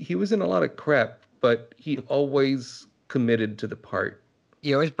 He was in a lot of crap, but he always committed to the part.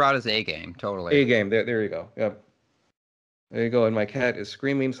 He always brought his A game, totally. A game. There you go. Yep. There you go. And my cat is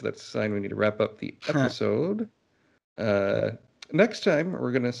screaming, so that's a sign we need to wrap up the episode. Next time,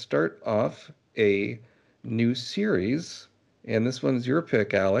 we're going to start off a new series, and this one's your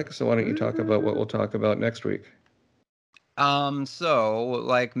pick, Alex. So why don't you talk about what we'll talk about next week? So,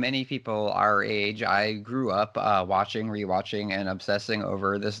 like many people our age, I grew up watching, rewatching, and obsessing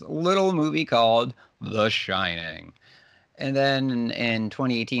over this little movie called The Shining. And then in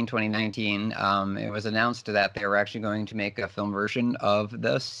 2018, 2019, it was announced that they were actually going to make a film version of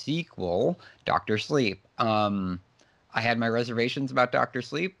the sequel, Dr. Sleep. I had my reservations about Dr.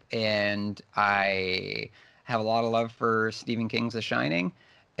 Sleep, and I have a lot of love for Stephen King's The Shining.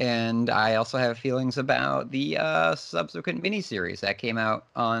 And I also have feelings about the subsequent miniseries that came out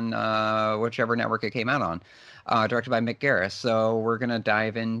on whichever network it came out on, directed by Mick Garris. So we're going to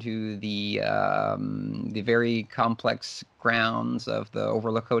dive into the very complex grounds of the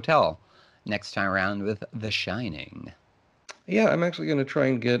Overlook Hotel next time around with The Shining. Yeah, I'm actually going to try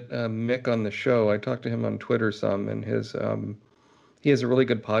and get Mick on the show. I talked to him on Twitter some, and he has a really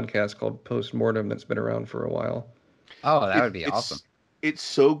good podcast called Postmortem that's been around for a while. Oh, that would be awesome. It's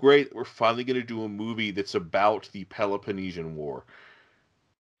so great that we're finally going to do a movie that's about the Peloponnesian War.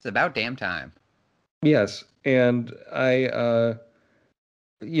 It's about damn time. Yes, and I,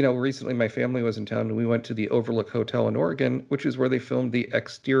 recently my family was in town, and we went to the Overlook Hotel in Oregon, which is where they filmed the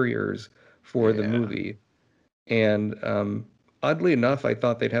exteriors for the movie. And oddly enough, I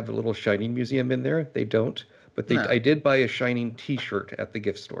thought they'd have a little Shining museum in there. They don't, but I did buy a Shining T-shirt at the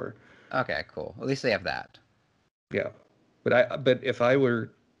gift store. Okay, cool. At least they have that. Yeah. But if I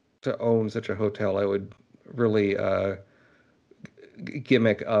were to own such a hotel, I would really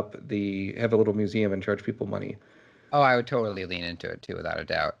gimmick up have a little museum and charge people money. Oh, I would totally lean into it too, without a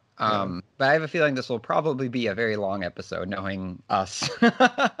doubt. But I have a feeling this will probably be a very long episode, knowing us.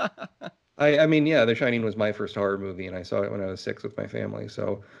 I mean, yeah, The Shining was my first horror movie, and I saw it when I was 6 with my family.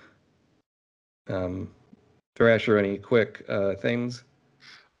 So, Thrasher, any quick things?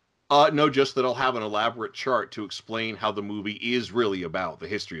 No, just that I'll have an elaborate chart to explain how the movie is really about the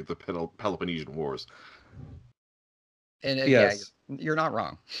history of the Peloponnesian Wars. And yes. Yeah, you're not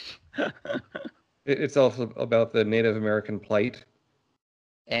wrong. It's also about the Native American plight.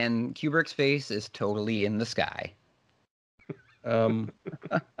 And Kubrick's face is totally in the sky.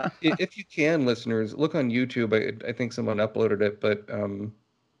 If you can, listeners, look on YouTube. I think someone uploaded it, but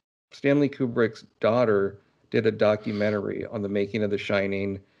Stanley Kubrick's daughter did a documentary on the making of The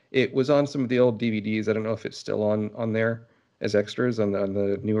Shining. It was on some of the old DVDs. I don't know if it's still on there as extras on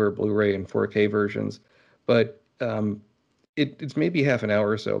the newer Blu-ray and 4K versions, but it's maybe half an hour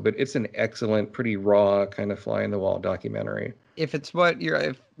or so. But it's an excellent, pretty raw kind of fly-in-the-wall documentary. If you're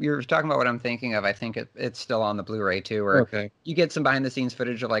talking about what I'm thinking of, I think it's still on the Blu-ray too, where you get some behind-the-scenes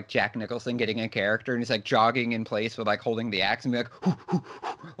footage of like Jack Nicholson getting a character, and he's like jogging in place with like holding the axe and be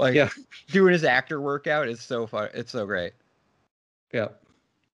like, doing his actor workout. It's so fun. It's so great. Yeah.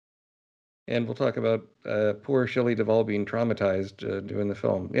 And we'll talk about poor Shelley Duvall being traumatized doing the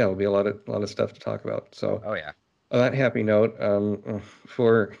film. Yeah, it'll be a lot of stuff to talk about. So, oh yeah. On that happy note,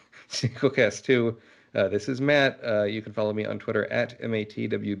 for Sequelcast 2, this is Matt. You can follow me on Twitter at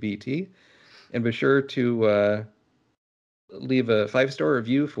MATWBT, and be sure to leave a 5-star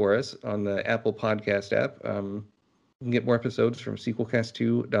review for us on the Apple Podcast app. You can get more episodes from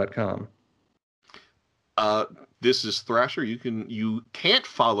sequelcast2.com. This is Thrasher. You can't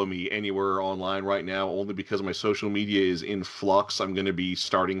follow me anywhere online right now, only because my social media is in flux. I'm going to be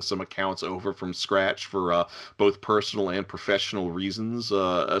starting some accounts over from scratch for both personal and professional reasons.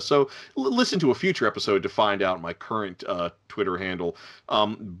 So listen to a future episode to find out my current Twitter handle.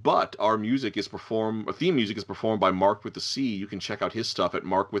 But our theme music is performed by Mark with the C. You can check out his stuff at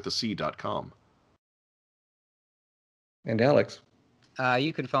markwiththec.com. And Alex.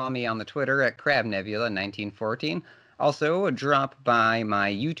 You can follow me on the Twitter at CrabNebula1914. Also, drop by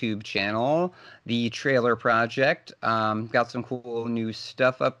my YouTube channel, The Trailer Project. Got some cool new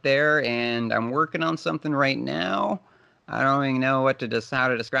stuff up there, and I'm working on something right now. I don't even know how to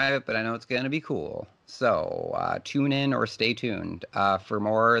describe it, but I know it's going to be cool. So tune in or stay tuned for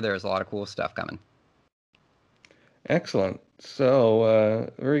more. There's a lot of cool stuff coming. Excellent. So,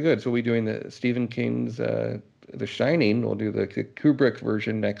 very good. So we're doing the Stephen King's The Shining. We'll do the Kubrick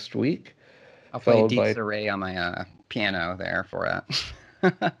version next week. I'll play followed Deep by- Ray on my piano there for it.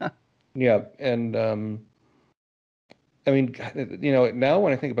 Yeah, and I mean, now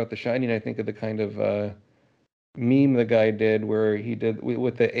when I think about The Shining, I think of the kind of meme the guy did where he did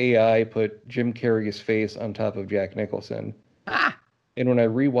with the AI put Jim Carrey's face on top of Jack Nicholson. Ah! And when I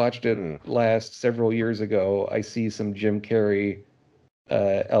rewatched it last several years ago, I see some Jim Carrey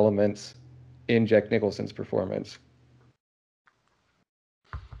elements in Jack Nicholson's performance.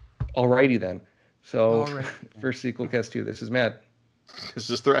 Alrighty then. So, for Sequel Cast 2, this is Matt. This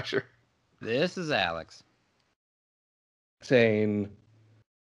is Thrasher. This is Alex. Saying,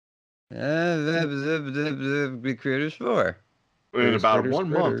 Big Critters 4. In about Critters,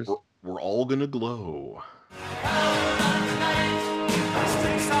 1 critters. month, we're all gonna glow. All the nights